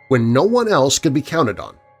 When no one else could be counted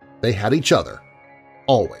on, they had each other,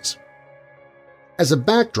 always. As a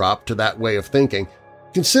backdrop to that way of thinking,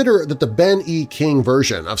 consider that the Ben E. King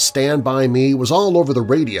version of Stand By Me was all over the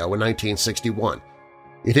radio in 1961.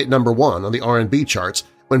 It hit number 1 on the R&B charts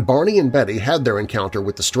when Barney and Betty had their encounter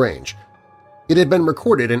with the strange. It had been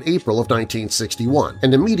recorded in April of 1961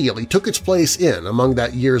 and immediately took its place in among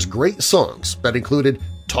that year's great songs that included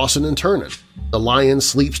Tossin' and Turnin', The Lion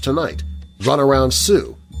Sleeps Tonight, Run Around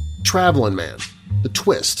Sue, Travelin' Man, The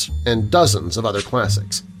Twist, and dozens of other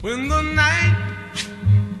classics. When the night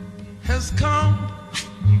has come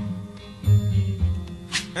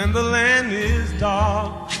and the land is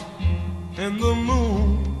dark and the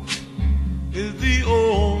moon is the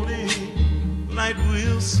only light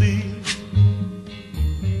we'll see.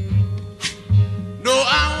 No,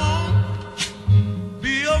 I won't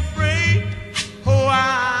be afraid. Oh,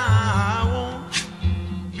 I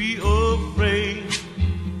won't be afraid.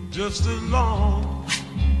 Just as long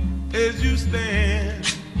as you stand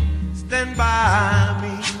by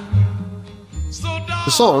me. So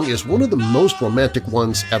the song is one of the most romantic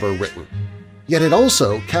ones ever written, yet it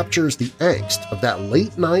also captures the angst of that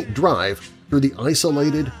late-night drive through the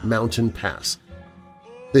isolated mountain pass.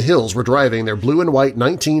 The Hills were driving their blue and white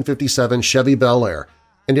 1957 Chevy Bel Air,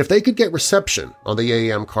 and if they could get reception on the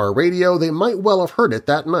AM car radio, they might well have heard it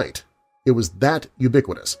that night. It was that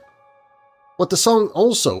ubiquitous. What the song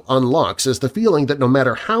also unlocks is the feeling that no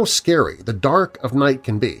matter how scary the dark of night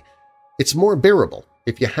can be, it's more bearable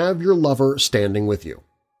if you have your lover standing with you.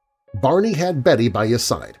 Barney had Betty by his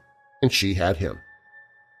side, and she had him.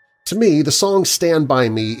 To me, the song Stand By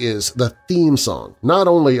Me is the theme song not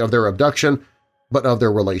only of their abduction, but of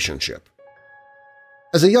their relationship.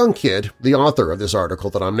 As a young kid, the author of this article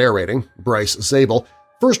that I'm narrating, Bryce Zabel,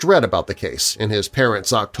 first read about the case in his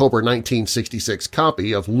parents' October 1966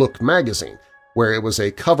 copy of Look magazine, where it was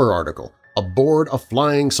a cover article, Aboard a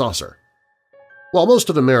Flying Saucer. While most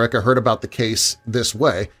of America heard about the case this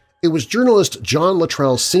way, it was journalist John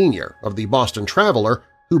Luttrell Sr. of the Boston Traveler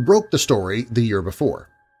who broke the story the year before.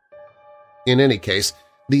 In any case,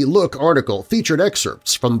 the Look article featured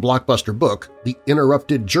excerpts from the blockbuster book The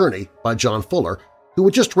Interrupted Journey by John Fuller, who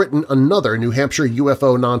had just written another New Hampshire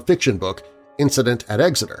UFO nonfiction book, Incident at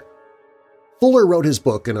Exeter. Fuller wrote his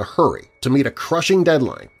book in a hurry to meet a crushing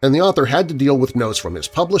deadline, and the author had to deal with notes from his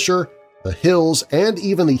publisher, the Hills, and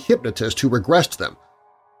even the hypnotist who regressed them.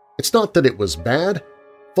 It's not that it was bad.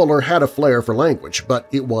 Fuller had a flair for language, but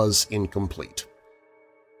it was incomplete.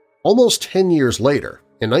 Almost 10 years later,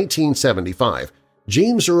 in 1975,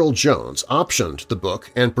 James Earl Jones optioned the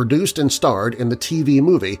book and produced and starred in the TV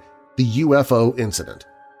movie The UFO Incident.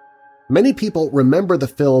 Many people remember the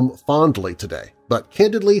film fondly today, but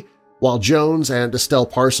candidly, while Jones and Estelle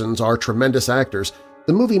Parsons are tremendous actors,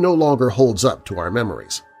 the movie no longer holds up to our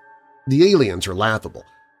memories. The aliens are laughable,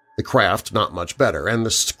 the craft not much better, and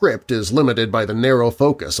the script is limited by the narrow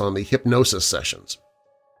focus on the hypnosis sessions.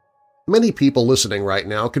 Many people listening right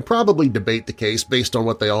now can probably debate the case based on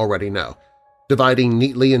what they already know. dividing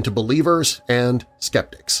neatly into believers and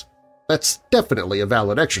skeptics. That's definitely a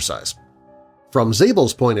valid exercise. From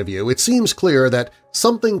Zabel's point of view, it seems clear that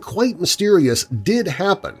something quite mysterious did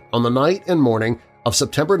happen on the night and morning of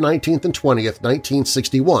September 19th and 20th,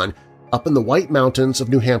 1961, up in the White Mountains of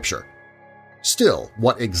New Hampshire. Still,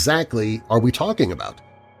 what exactly are we talking about?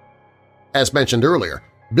 As mentioned earlier,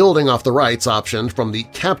 building off the rights optioned from the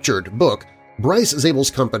Captured book, Bryce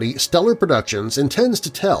Zabel's company Stellar Productions intends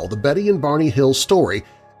to tell the Betty and Barney Hill story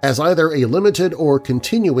as either a limited or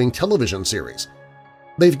continuing television series.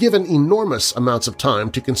 They've given enormous amounts of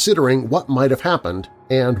time to considering what might have happened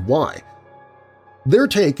and why. Their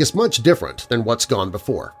take is much different than what's gone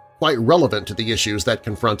before, quite relevant to the issues that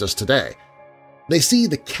confront us today. They see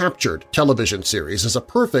the Captured television series as a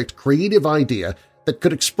perfect creative idea that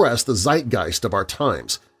could express the zeitgeist of our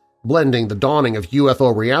times, blending the dawning of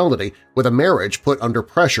UFO reality with a marriage put under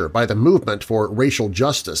pressure by the movement for racial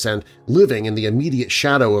justice and living in the immediate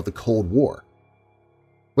shadow of the Cold War.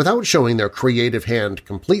 Without showing their creative hand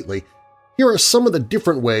completely, here are some of the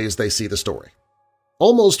different ways they see the story.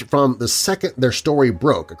 Almost from the second their story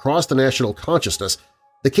broke across the national consciousness,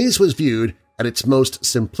 the case was viewed at its most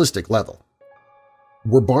simplistic level.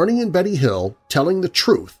 Were Barney and Betty Hill telling the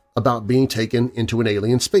truth about being taken into an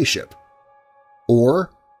alien spaceship?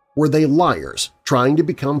 Or were they liars trying to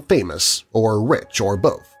become famous or rich or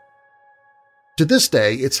both? To this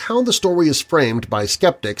day, it's how the story is framed by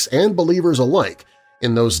skeptics and believers alike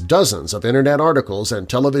in those dozens of internet articles and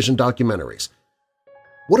television documentaries.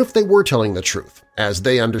 What if they were telling the truth, as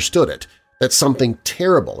they understood it, that something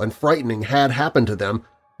terrible and frightening had happened to them,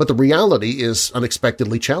 but the reality is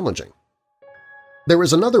unexpectedly challenging? There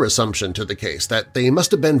is another assumption to the case that they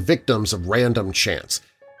must have been victims of random chance,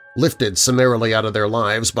 lifted summarily out of their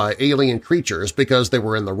lives by alien creatures because they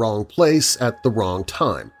were in the wrong place at the wrong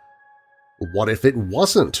time. What if it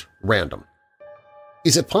wasn't random?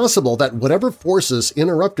 Is it possible that whatever forces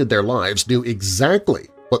interrupted their lives knew exactly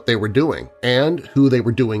what they were doing and who they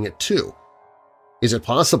were doing it to? Is it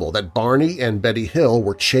possible that Barney and Betty Hill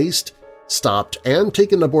were chased, stopped, and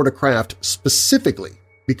taken aboard a craft specifically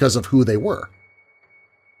because of who they were?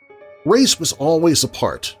 Race was always a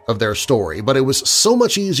part of their story, but it was so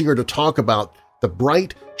much easier to talk about the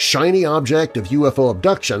bright, shiny object of UFO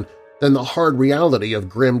abduction than the hard reality of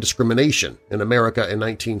grim discrimination in America in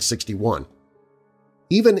 1961.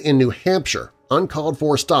 Even in New Hampshire,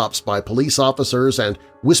 uncalled-for stops by police officers and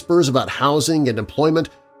whispers about housing and employment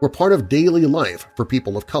were part of daily life for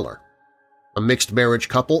people of color. A mixed-marriage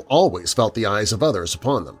couple always felt the eyes of others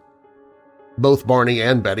upon them. Both Barney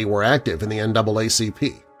and Betty were active in the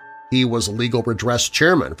NAACP. He was legal redress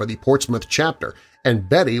chairman for the Portsmouth chapter, and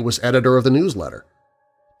Betty was editor of the newsletter.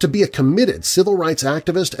 To be a committed civil rights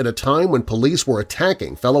activist at a time when police were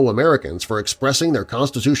attacking fellow Americans for expressing their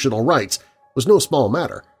constitutional rights was no small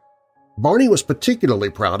matter. Barney was particularly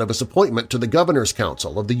proud of his appointment to the Governor's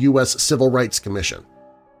Council of the U.S. Civil Rights Commission.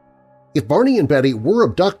 If Barney and Betty were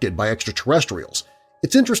abducted by extraterrestrials,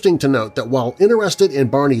 it's interesting to note that while interested in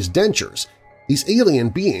Barney's dentures, these alien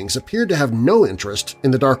beings appeared to have no interest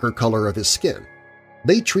in the darker color of his skin.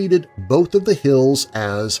 They treated both of the Hills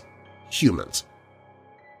as humans.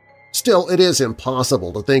 Still, it is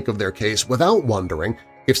impossible to think of their case without wondering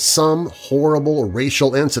if some horrible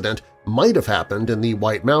racial incident might have happened in the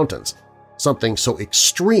White Mountains, something so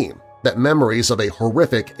extreme that memories of a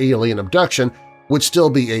horrific alien abduction would still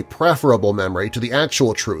be a preferable memory to the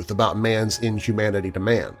actual truth about man's inhumanity to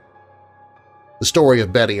man. The story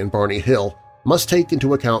of Betty and Barney Hill must take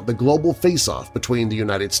into account the global face-off between the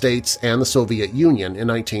United States and the Soviet Union in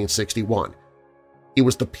 1961. It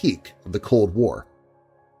was the peak of the Cold War.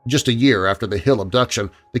 Just a year after the Hill abduction,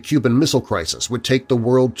 the Cuban Missile Crisis would take the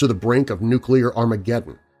world to the brink of nuclear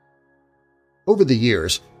Armageddon. Over the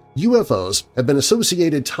years, UFOs have been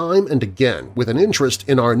associated time and again with an interest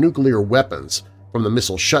in our nuclear weapons, from the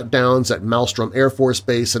missile shutdowns at Malmstrom Air Force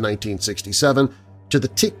Base in 1967 to the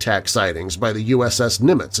Tic Tac sightings by the USS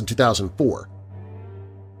Nimitz in 2004.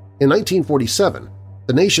 In 1947,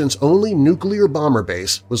 the nation's only nuclear bomber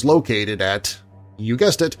base was located at, you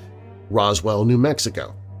guessed it, Roswell, New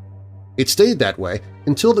Mexico. It stayed that way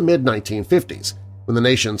until the mid-1950s, when the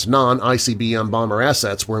nation's non-ICBM bomber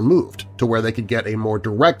assets were moved to where they could get a more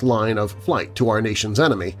direct line of flight to our nation's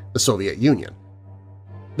enemy, the Soviet Union.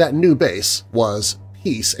 That new base was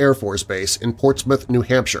Peace Air Force Base in Portsmouth, New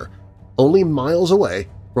Hampshire, only miles away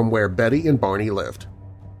from where Betty and Barney lived.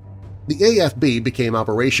 The AFB became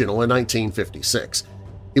operational in 1956.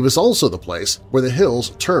 It was also the place where the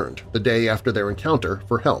Hills turned the day after their encounter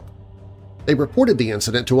for help. They reported the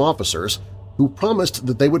incident to officers who promised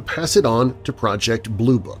that they would pass it on to Project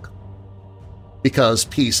Blue Book. Because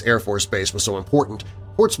Peace Air Force Base was so important,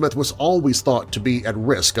 Portsmouth was always thought to be at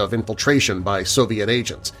risk of infiltration by Soviet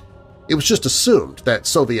agents. It was just assumed that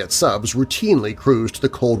Soviet subs routinely cruised the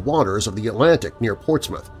cold waters of the Atlantic near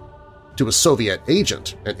Portsmouth. To a Soviet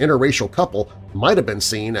agent, an interracial couple might have been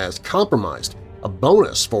seen as compromised, a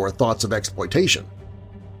bonus for thoughts of exploitation.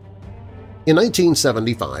 In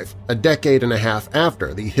 1975, a decade and a half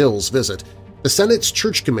after the Hills visit, the Senate's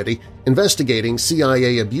Church Committee investigating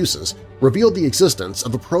CIA abuses revealed the existence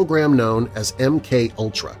of a program known as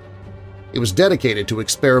MK-Ultra. It was dedicated to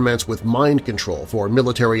experiments with mind control for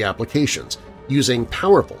military applications using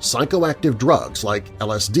powerful psychoactive drugs like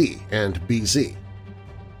LSD and BZ.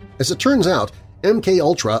 As it turns out,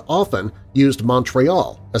 MK-Ultra often used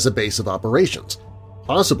Montreal as a base of operations,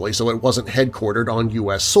 possibly so it wasn't headquartered on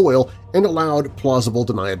U.S. soil and allowed plausible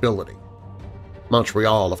deniability.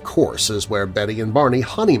 Montreal, of course, is where Betty and Barney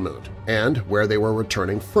honeymooned and where they were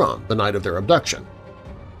returning from the night of their abduction.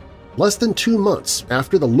 Less than 2 months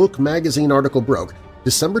after the Look magazine article broke,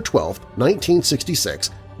 December 12, 1966,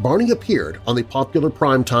 Barney appeared on the popular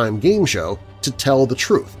primetime game show To Tell the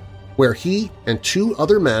Truth, where he and 2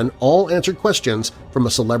 other men all answered questions from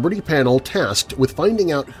a celebrity panel tasked with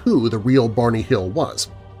finding out who the real Barney Hill was.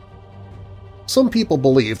 Some people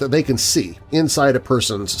believe that they can see inside a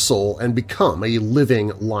person's soul and become a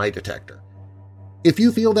living lie detector. If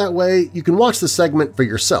you feel that way, you can watch the segment for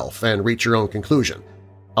yourself and reach your own conclusion.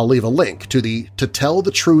 I'll leave a link to the To Tell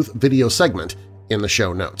the Truth video segment in the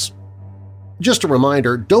show notes. Just a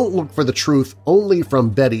reminder, don't look for the truth only from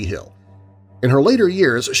Betty Hill. In her later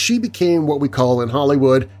years, she became what we call in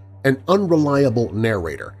Hollywood an unreliable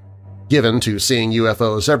narrator, given to seeing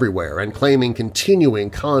UFOs everywhere and claiming continuing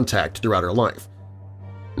contact throughout her life.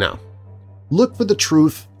 Now, look for the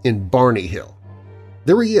truth in Barney Hill.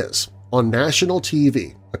 There he is, on national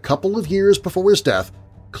TV, a couple of years before his death,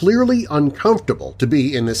 clearly uncomfortable to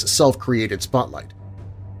be in this self-created spotlight.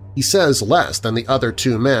 He says less than the other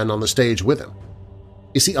 2 men on the stage with him.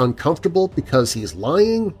 Is he uncomfortable because he's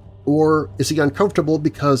lying, or is he uncomfortable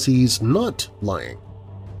because he's not lying?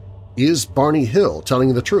 Is Barney Hill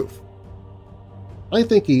telling the truth? I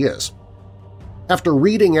think he is. After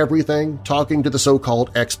reading everything, talking to the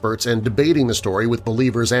so-called experts, and debating the story with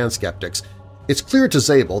believers and skeptics, it's clear to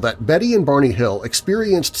Zabel that Betty and Barney Hill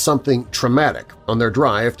experienced something traumatic on their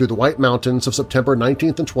drive through the White Mountains of September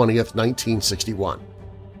 19th and 20th, 1961.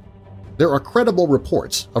 There are credible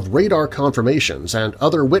reports of radar confirmations and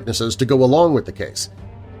other witnesses to go along with the case.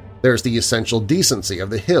 There's the essential decency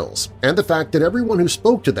of the Hills and the fact that everyone who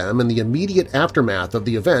spoke to them in the immediate aftermath of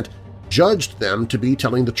the event judged them to be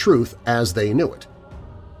telling the truth as they knew it.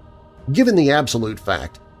 Given the absolute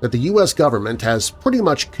fact that the U.S. government has pretty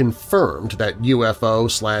much confirmed that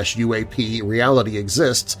UFO/UAP reality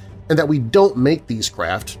exists and that we don't make these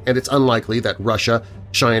craft, and it's unlikely that Russia,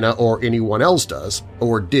 China, or anyone else does,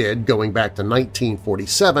 or did going back to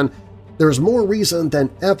 1947, there is more reason than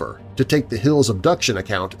ever to take the Hills abduction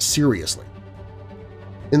account seriously.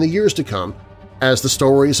 In the years to come, as the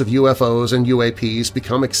stories of UFOs and UAPs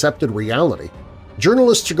become accepted reality,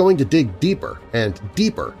 journalists are going to dig deeper and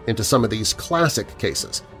deeper into some of these classic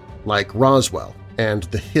cases, like Roswell and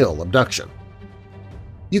the Hill abduction.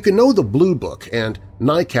 You can know the Blue Book and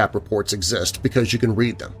NICAP reports exist because you can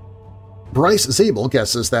read them. Bryce Zabel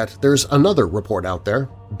guesses that there's another report out there,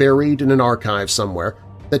 buried in an archive somewhere,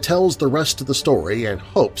 that tells the rest of the story and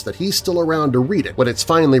hopes that he's still around to read it when it's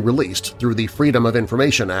finally released through the Freedom of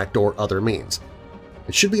Information Act or other means.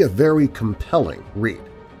 It should be a very compelling read.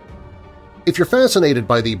 If you're fascinated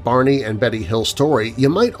by the Barney and Betty Hill story, you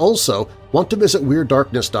might also want to visit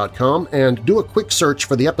WeirdDarkness.com and do a quick search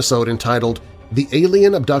for the episode entitled The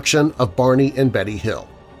Alien Abduction of Barney and Betty Hill,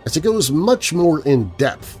 as it goes much more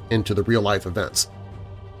in-depth into the real-life events.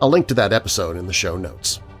 I'll link to that episode in the show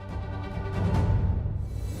notes.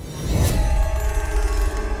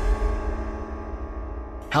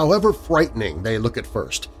 However frightening they look at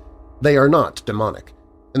first, they are not demonic,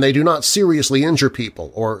 and they do not seriously injure people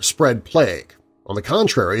or spread plague. On the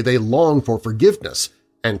contrary, they long for forgiveness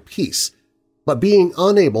and peace, but being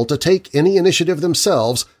unable to take any initiative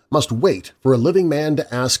themselves must wait for a living man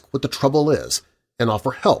to ask what the trouble is and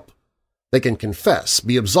offer help. They can confess,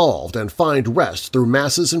 be absolved, and find rest through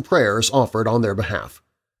masses and prayers offered on their behalf.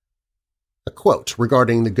 A quote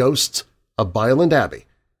regarding the Ghosts of Byland Abbey,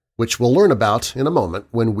 which we'll learn about in a moment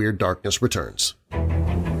when Weird Darkness returns.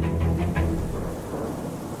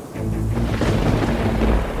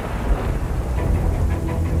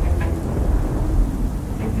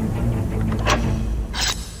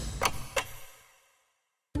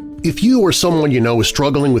 If you or someone you know is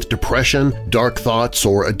struggling with depression, dark thoughts,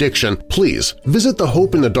 or addiction, please visit the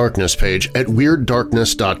Hope in the Darkness page at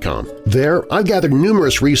WeirdDarkness.com. There, I've gathered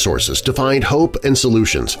numerous resources to find hope and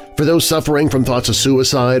solutions. For those suffering from thoughts of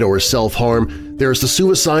suicide or self-harm, there's the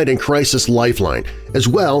Suicide and Crisis Lifeline, as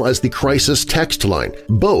well as the Crisis Text Line.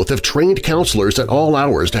 Both have trained counselors at all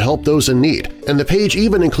hours to help those in need, and the page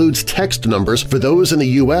even includes text numbers for those in the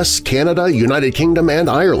U.S., Canada, United Kingdom, and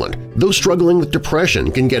Ireland. Those struggling with depression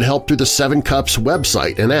can get help through the Seven Cups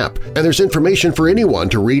website and app, and there's information for anyone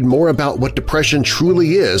to read more about what depression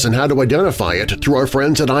truly is and how to identify it through our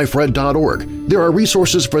friends at ifred.org. There are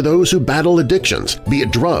resources for those who battle addictions, be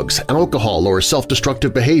it drugs, alcohol, or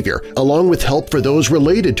self-destructive behavior, along with help for those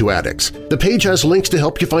related to addicts. The page has links to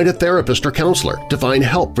help you find a therapist or counselor, to find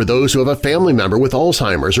help for those who have a family member with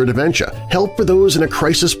Alzheimer's or dementia, help for those in a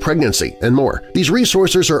crisis pregnancy, and more. These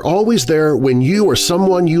resources are always there when you or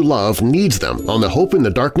someone you love needs them on the Hope in the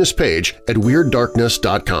Darkness page at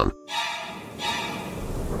WeirdDarkness.com.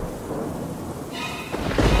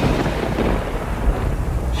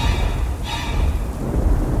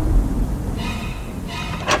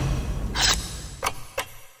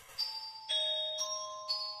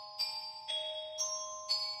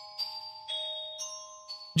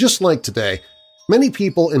 Just like today, many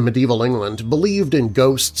people in medieval England believed in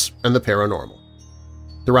ghosts and the paranormal.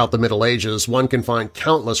 Throughout the Middle Ages, one can find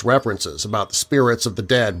countless references about the spirits of the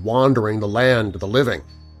dead wandering the land of the living.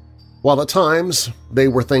 While at times they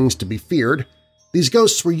were things to be feared, these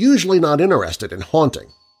ghosts were usually not interested in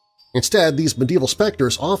haunting. Instead, these medieval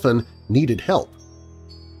specters often needed help.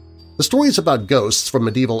 The stories about ghosts from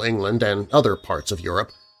medieval England and other parts of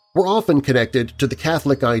Europe were often connected to the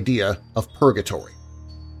Catholic idea of purgatory.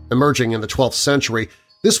 Emerging in the 12th century,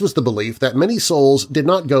 this was the belief that many souls did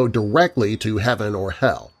not go directly to heaven or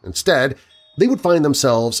hell. Instead, they would find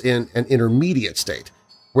themselves in an intermediate state,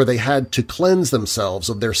 where they had to cleanse themselves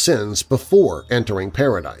of their sins before entering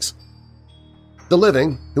paradise. The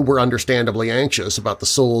living, who were understandably anxious about the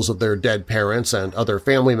souls of their dead parents and other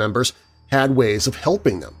family members, had ways of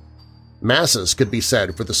helping them. Masses could be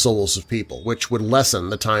said for the souls of people, which would lessen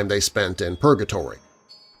the time they spent in purgatory.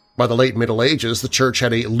 By the late Middle Ages, the Church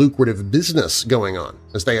had a lucrative business going on,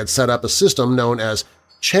 as they had set up a system known as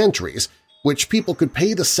chantries, which people could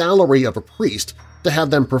pay the salary of a priest to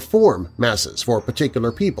have them perform masses for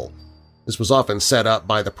particular people. This was often set up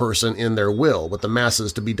by the person in their will, with the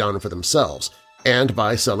masses to be done for themselves, and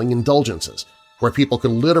by selling indulgences, where people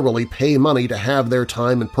could literally pay money to have their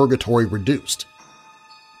time in purgatory reduced.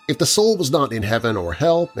 If the soul was not in heaven or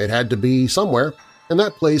hell, it had to be somewhere, and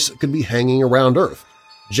that place could be hanging around Earth,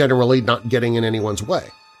 generally not getting in anyone's way.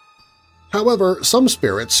 However, some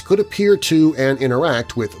spirits could appear to and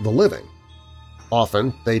interact with the living.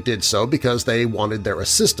 Often they did so because they wanted their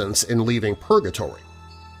assistance in leaving purgatory.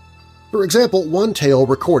 For example, one tale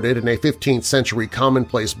recorded in a 15th century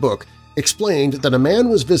commonplace book explained that a man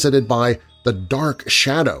was visited by the dark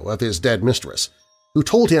shadow of his dead mistress, who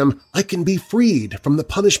told him, "I can be freed from the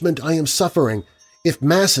punishment I am suffering if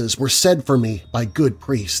masses were said for me by good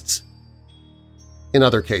priests." In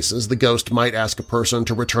other cases, the ghost might ask a person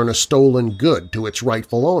to return a stolen good to its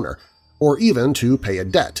rightful owner, or even to pay a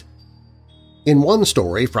debt. In one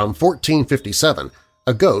story from 1457,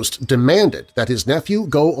 a ghost demanded that his nephew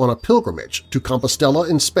go on a pilgrimage to Compostela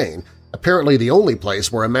in Spain, apparently the only place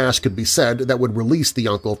where a mass could be said that would release the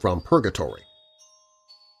uncle from purgatory.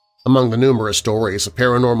 Among the numerous stories of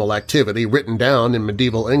paranormal activity written down in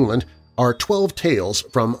medieval England are 12 tales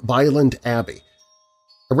from Byland Abbey.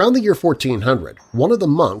 Around the year 1400, one of the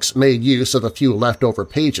monks made use of a few leftover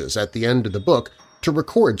pages at the end of the book to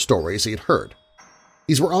record stories he'd heard.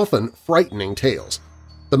 These were often frightening tales.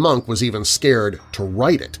 The monk was even scared to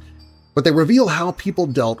write it, but they reveal how people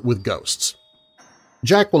dealt with ghosts.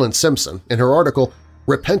 Jacqueline Simpson, in her article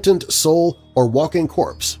Repentant Soul or Walking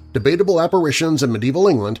Corpse, Debatable Apparitions in Medieval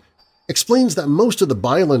England, explains that most of the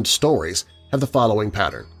Byland stories have the following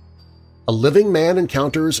pattern. A living man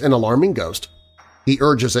encounters an alarming ghost. He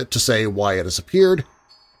urges it to say why it has appeared.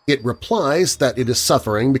 It replies that it is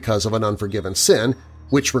suffering because of an unforgiven sin,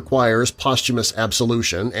 which requires posthumous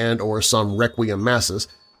absolution and or some requiem masses.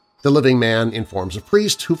 The living man informs a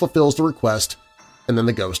priest who fulfills the request, and then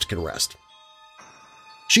the ghost can rest.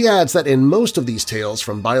 She adds that in most of these tales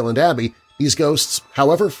from Byland Abbey, these ghosts,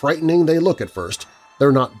 however frightening they look at first,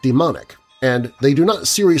 they're not demonic, and they do not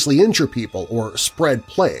seriously injure people or spread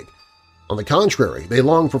plague. On the contrary, they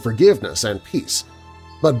long for forgiveness and peace,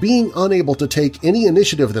 but being unable to take any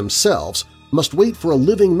initiative themselves must wait for a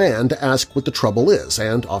living man to ask what the trouble is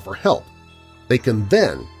and offer help. They can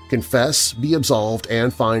then confess, be absolved,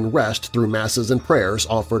 and find rest through masses and prayers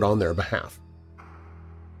offered on their behalf.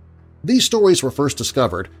 These stories were first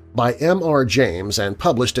discovered by M.R. James and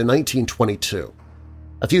published in 1922.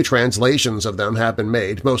 A few translations of them have been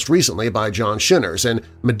made, most recently by John Shinners in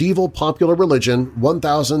Medieval Popular Religion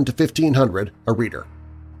 1000 to 1500, a reader.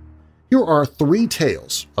 Here are 3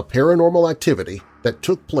 tales of paranormal activity that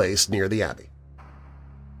took place near the Abbey.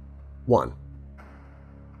 1.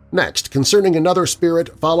 Next, concerning another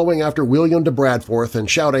spirit following after William de Bradforth and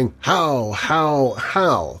shouting "How, how,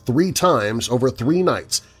 how" 3 times over 3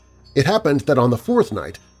 nights, it happened that on the 4th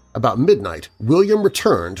night, about midnight, William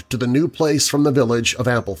returned to the new place from the village of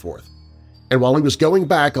Ampleforth, and while he was going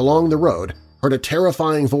back along the road, heard a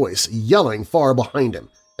terrifying voice yelling far behind him,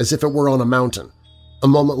 as if it were on a mountain. A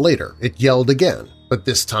moment later it yelled again, but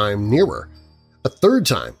this time nearer. A 3rd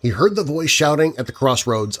time he heard the voice shouting at the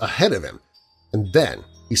crossroads ahead of him, and then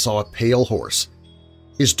he saw a pale horse.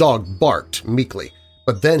 His dog barked meekly,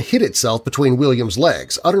 but then hid itself between William's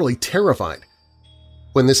legs, utterly terrified.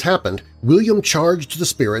 When this happened, William charged the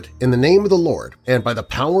spirit in the name of the Lord and by the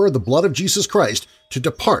power of the blood of Jesus Christ to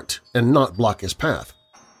depart and not block his path.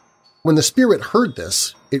 When the spirit heard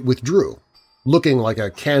this, it withdrew, looking like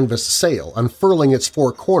a canvas sail unfurling its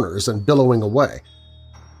 4 corners and billowing away.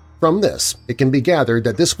 From this, it can be gathered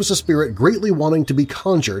that this was a spirit greatly wanting to be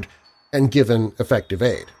conjured and given effective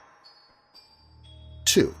aid.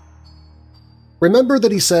 2. Remember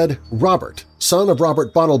that he said, "Robert, son of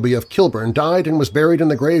Robert Bottleby of Kilburn, died and was buried in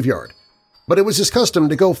the graveyard, but it was his custom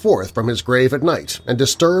to go forth from his grave at night and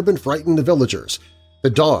disturb and frighten the villagers. The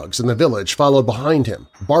dogs in the village followed behind him,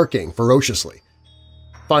 barking ferociously.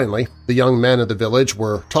 Finally, the young men of the village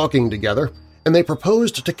were talking together, and they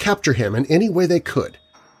proposed to capture him in any way they could.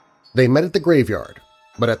 They met at the graveyard,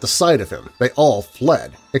 but at the sight of him they all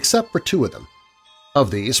fled, except for 2 of them. Of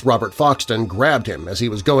these, Robert Foxton grabbed him as he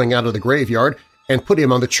was going out of the graveyard and put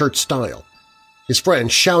him on the church stile. His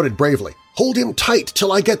friend shouted bravely, "Hold him tight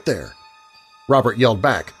till I get there." Robert yelled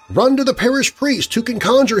back, "Run to the parish priest who can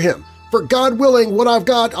conjure him. For God willing, what I've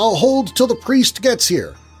got I'll hold till the priest gets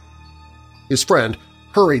here." His friend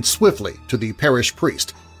hurried swiftly to the parish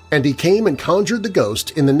priest, and he came and conjured the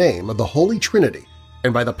ghost in the name of the Holy Trinity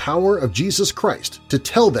and by the power of Jesus Christ to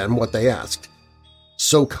tell them what they asked.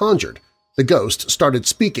 So conjured, the ghost started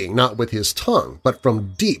speaking not with his tongue but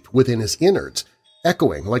from deep within his innards,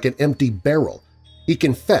 echoing like an empty barrel. He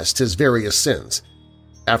confessed his various sins.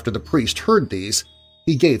 After the priest heard these,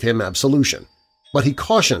 he gave him absolution, but he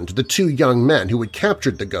cautioned the 2 young men who had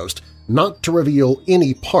captured the ghost not to reveal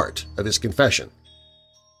any part of his confession.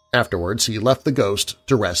 Afterwards he left the ghost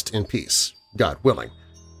to rest in peace, God willing.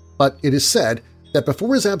 But it is said that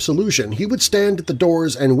before his absolution he would stand at the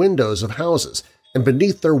doors and windows of houses and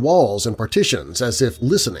beneath their walls and partitions as if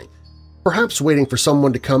listening, perhaps waiting for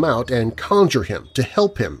someone to come out and conjure him to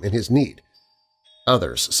help him in his need.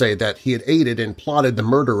 Others say that he had aided and plotted the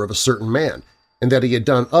murder of a certain man, and that he had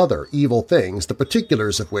done other evil things, the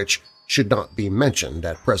particulars of which should not be mentioned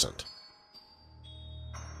at present.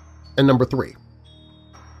 And number 3.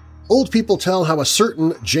 Old people tell how a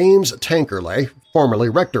certain James Tankerley, formerly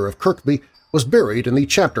rector of Kirkby, was buried in the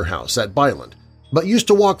chapter house at Byland, but used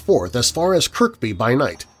to walk forth as far as Kirkby by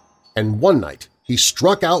night, and one night he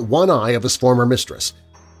struck out one eye of his former mistress,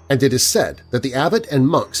 and it is said that the abbot and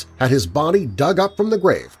monks had his body dug up from the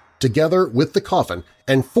grave, together with the coffin,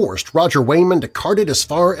 and forced Roger Wayman to cart it as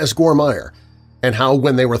far as Gormire, and how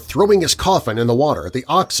when they were throwing his coffin in the water the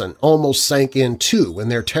oxen almost sank in too in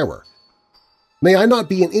their terror. May I not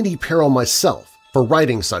be in any peril myself for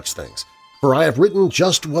writing such things, for I have written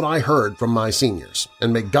just what I heard from my seniors,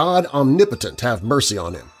 and may God omnipotent have mercy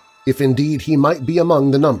on him, if indeed he might be among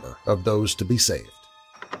the number of those to be saved.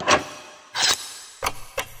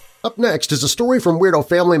 Up next is a story from Weirdo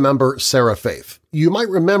family member Sarah Faith. You might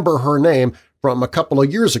remember her name from a couple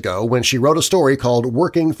of years ago when she wrote a story called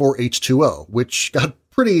Working for H2O, which got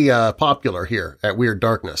pretty popular here at Weird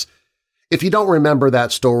Darkness. If you don't remember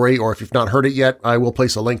that story, or if you've not heard it yet, I will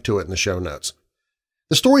place a link to it in the show notes.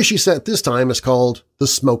 The story she sent this time is called The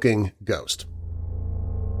Smoking Ghost.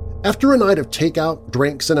 After a night of takeout,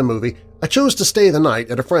 drinks, and a movie, I chose to stay the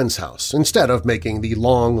night at a friend's house instead of making the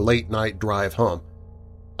long, late-night drive home.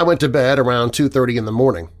 I went to bed around 2:30 in the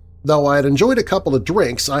morning. Though I had enjoyed a couple of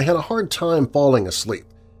drinks, I had a hard time falling asleep.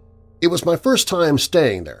 It was my first time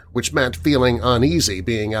staying there, which meant feeling uneasy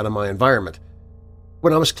being out of my environment.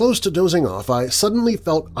 When I was close to dozing off, I suddenly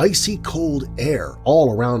felt icy cold air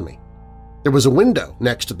all around me. There was a window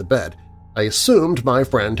next to the bed. I assumed my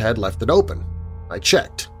friend had left it open. I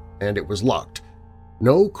checked, and it was locked.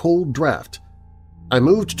 No cold draft. I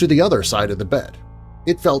moved to the other side of the bed.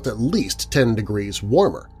 It felt at least 10 degrees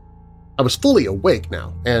warmer. I was fully awake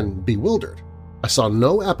now and bewildered. I saw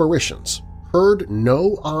no apparitions, heard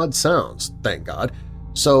no odd sounds, thank God,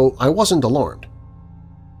 so I wasn't alarmed.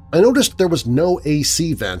 I noticed there was no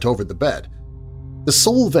AC vent over the bed. The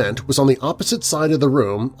sole vent was on the opposite side of the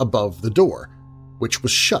room above the door, which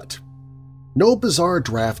was shut. No bizarre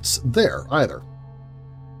drafts there either.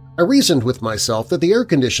 I reasoned with myself that the air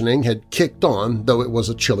conditioning had kicked on, though it was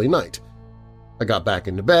a chilly night. I got back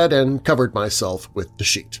into bed and covered myself with the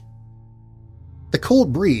sheet. The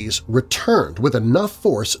cold breeze returned with enough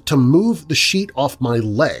force to move the sheet off my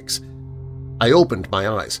legs. I opened my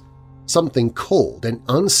eyes. Something cold and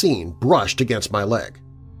unseen brushed against my leg.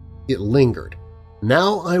 It lingered.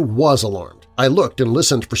 Now I was alarmed. I looked and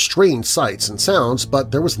listened for strange sights and sounds,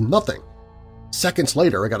 but there was nothing. Seconds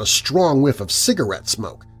later, I got a strong whiff of cigarette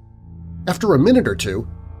smoke. After a minute or two,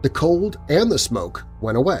 the cold and the smoke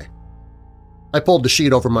went away. I pulled the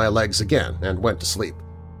sheet over my legs again and went to sleep.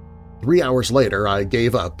 3 hours later, I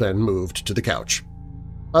gave up and moved to the couch.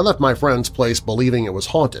 I left my friend's place believing it was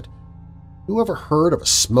haunted. Who ever heard of a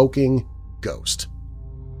smoking ghost?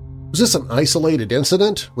 Was this an isolated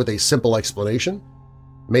incident with a simple explanation?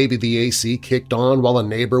 Maybe the AC kicked on while a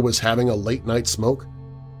neighbor was having a late-night smoke?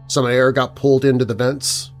 Some air got pulled into the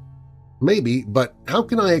vents? Maybe, but how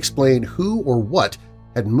can I explain who or what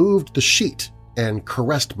had moved the sheet and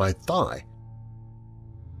caressed my thigh?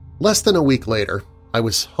 Less than a week later, I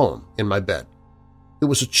was home in my bed. It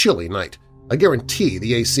was a chilly night. I guarantee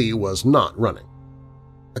the AC was not running.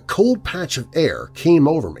 A cold patch of air came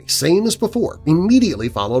over me, same as before, immediately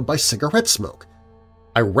followed by cigarette smoke.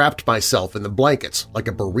 I wrapped myself in the blankets like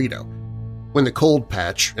a burrito. When the cold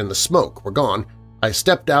patch and the smoke were gone, I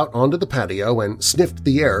stepped out onto the patio and sniffed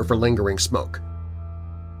the air for lingering smoke.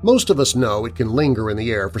 Most of us know it can linger in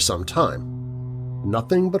the air for some time.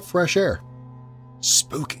 Nothing but fresh air.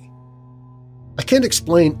 Spooky. I can't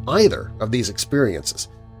explain either of these experiences.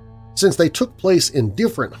 Since they took place in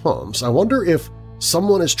different homes, I wonder if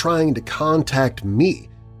someone is trying to contact me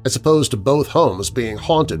as opposed to both homes being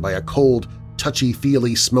haunted by a cold,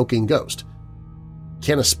 touchy-feely smoking ghost.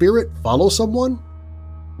 Can a spirit follow someone?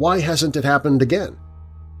 Why hasn't it happened again?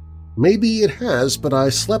 Maybe it has, but I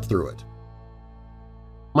slept through it.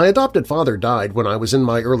 My adopted father died when I was in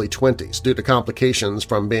my early 20s due to complications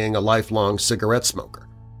from being a lifelong cigarette smoker.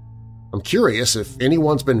 I'm curious if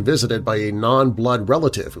anyone's been visited by a non-blood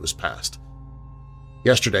relative who's passed.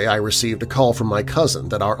 Yesterday I received a call from my cousin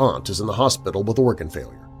that our aunt is in the hospital with organ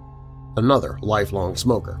failure. Another lifelong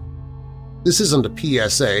smoker. This isn't a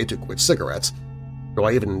PSA to quit cigarettes. Do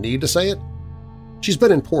I even need to say it? She's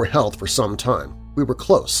been in poor health for some time. We were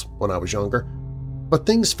close when I was younger, but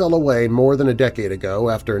things fell away more than a decade ago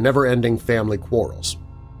after never-ending family quarrels.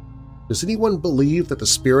 Does anyone believe that the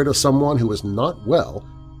spirit of someone who is not well,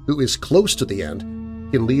 who is close to the end,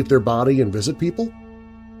 can leave their body and visit people?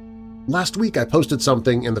 Last week I posted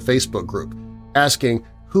something in the Facebook group asking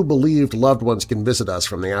who believed loved ones can visit us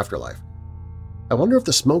from the afterlife. I wonder if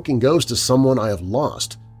the smoking ghost is someone I have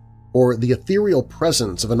lost, or the ethereal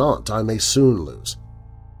presence of an aunt I may soon lose.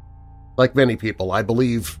 Like many people, I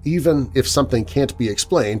believe even if something can't be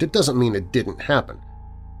explained, it doesn't mean it didn't happen.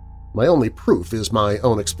 My only proof is my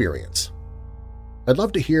own experience. I'd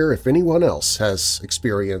love to hear if anyone else has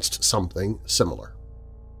experienced something similar.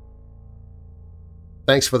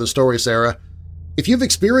 Thanks for the story, Sarah. If you've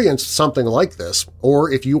experienced something like this,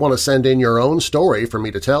 or if you want to send in your own story for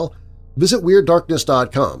me to tell, visit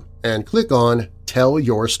WeirdDarkness.com and click on Tell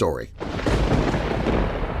Your Story.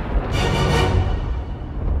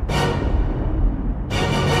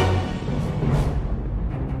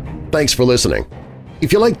 Thanks for listening.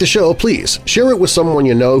 If you like the show, please share it with someone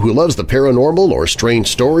you know who loves the paranormal or strange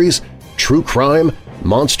stories, true crime,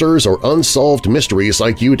 monsters, or unsolved mysteries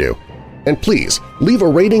like you do. And please leave a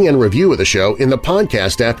rating and review of the show in the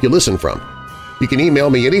podcast app you listen from. You can email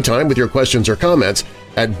me anytime with your questions or comments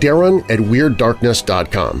at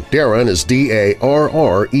darren@weirddarkness.com. Darren is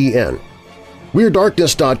D-A-R-R-E-N.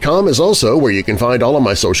 WeirdDarkness.com is also where you can find all of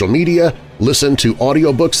my social media, listen to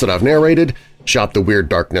audiobooks that I've narrated, shop the Weird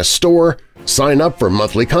Darkness store, sign up for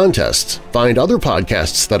monthly contests, find other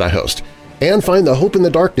podcasts that I host, and find the Hope in the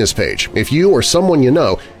Darkness page if you or someone you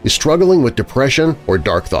know is struggling with depression or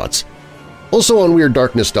dark thoughts. Also on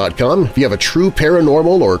WeirdDarkness.com, if you have a true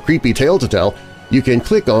paranormal or creepy tale to tell, you can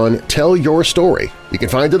click on Tell Your Story. You can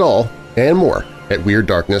find it all and more at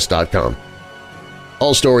WeirdDarkness.com.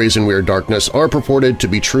 All stories in Weird Darkness are purported to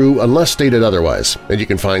be true unless stated otherwise, and you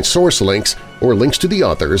can find source links or links to the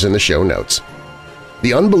authors in the show notes.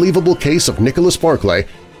 The Unbelievable Case of Nicholas Barclay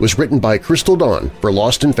was written by Crystal Dawn for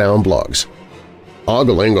Lost and Found blogs.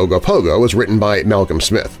 Ogling Ogopogo was written by Malcolm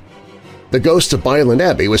Smith. The Ghosts of Byland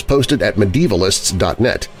Abbey was posted at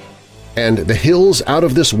medievalists.net. and The Hills Out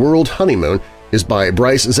of This World Honeymoon is by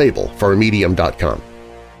Bryce Zabel for Medium.com.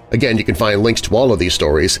 Again, you can find links to all of these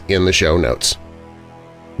stories in the show notes.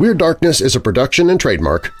 Weird Darkness is a production and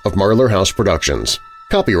trademark of Marlar House Productions.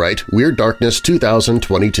 Copyright Weird Darkness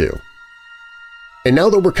 2022. And now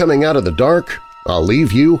that we're coming out of the dark, I'll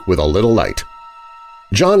leave you with a little light.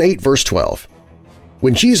 John 8, verse 12.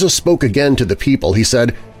 When Jesus spoke again to the people, he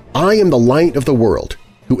said, "I am the light of the world.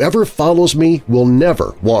 Whoever follows me will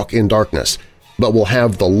never walk in darkness, but will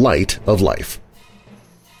have the light of life."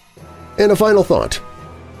 And a final thought.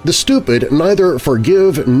 The stupid neither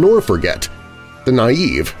forgive nor forget. The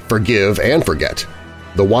naive forgive and forget.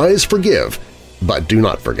 The wise forgive, but do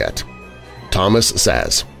not forget. Thomas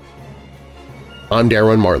Saz. I'm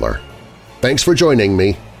Darren Marlar. Thanks for joining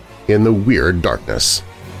me in the Weird Darkness.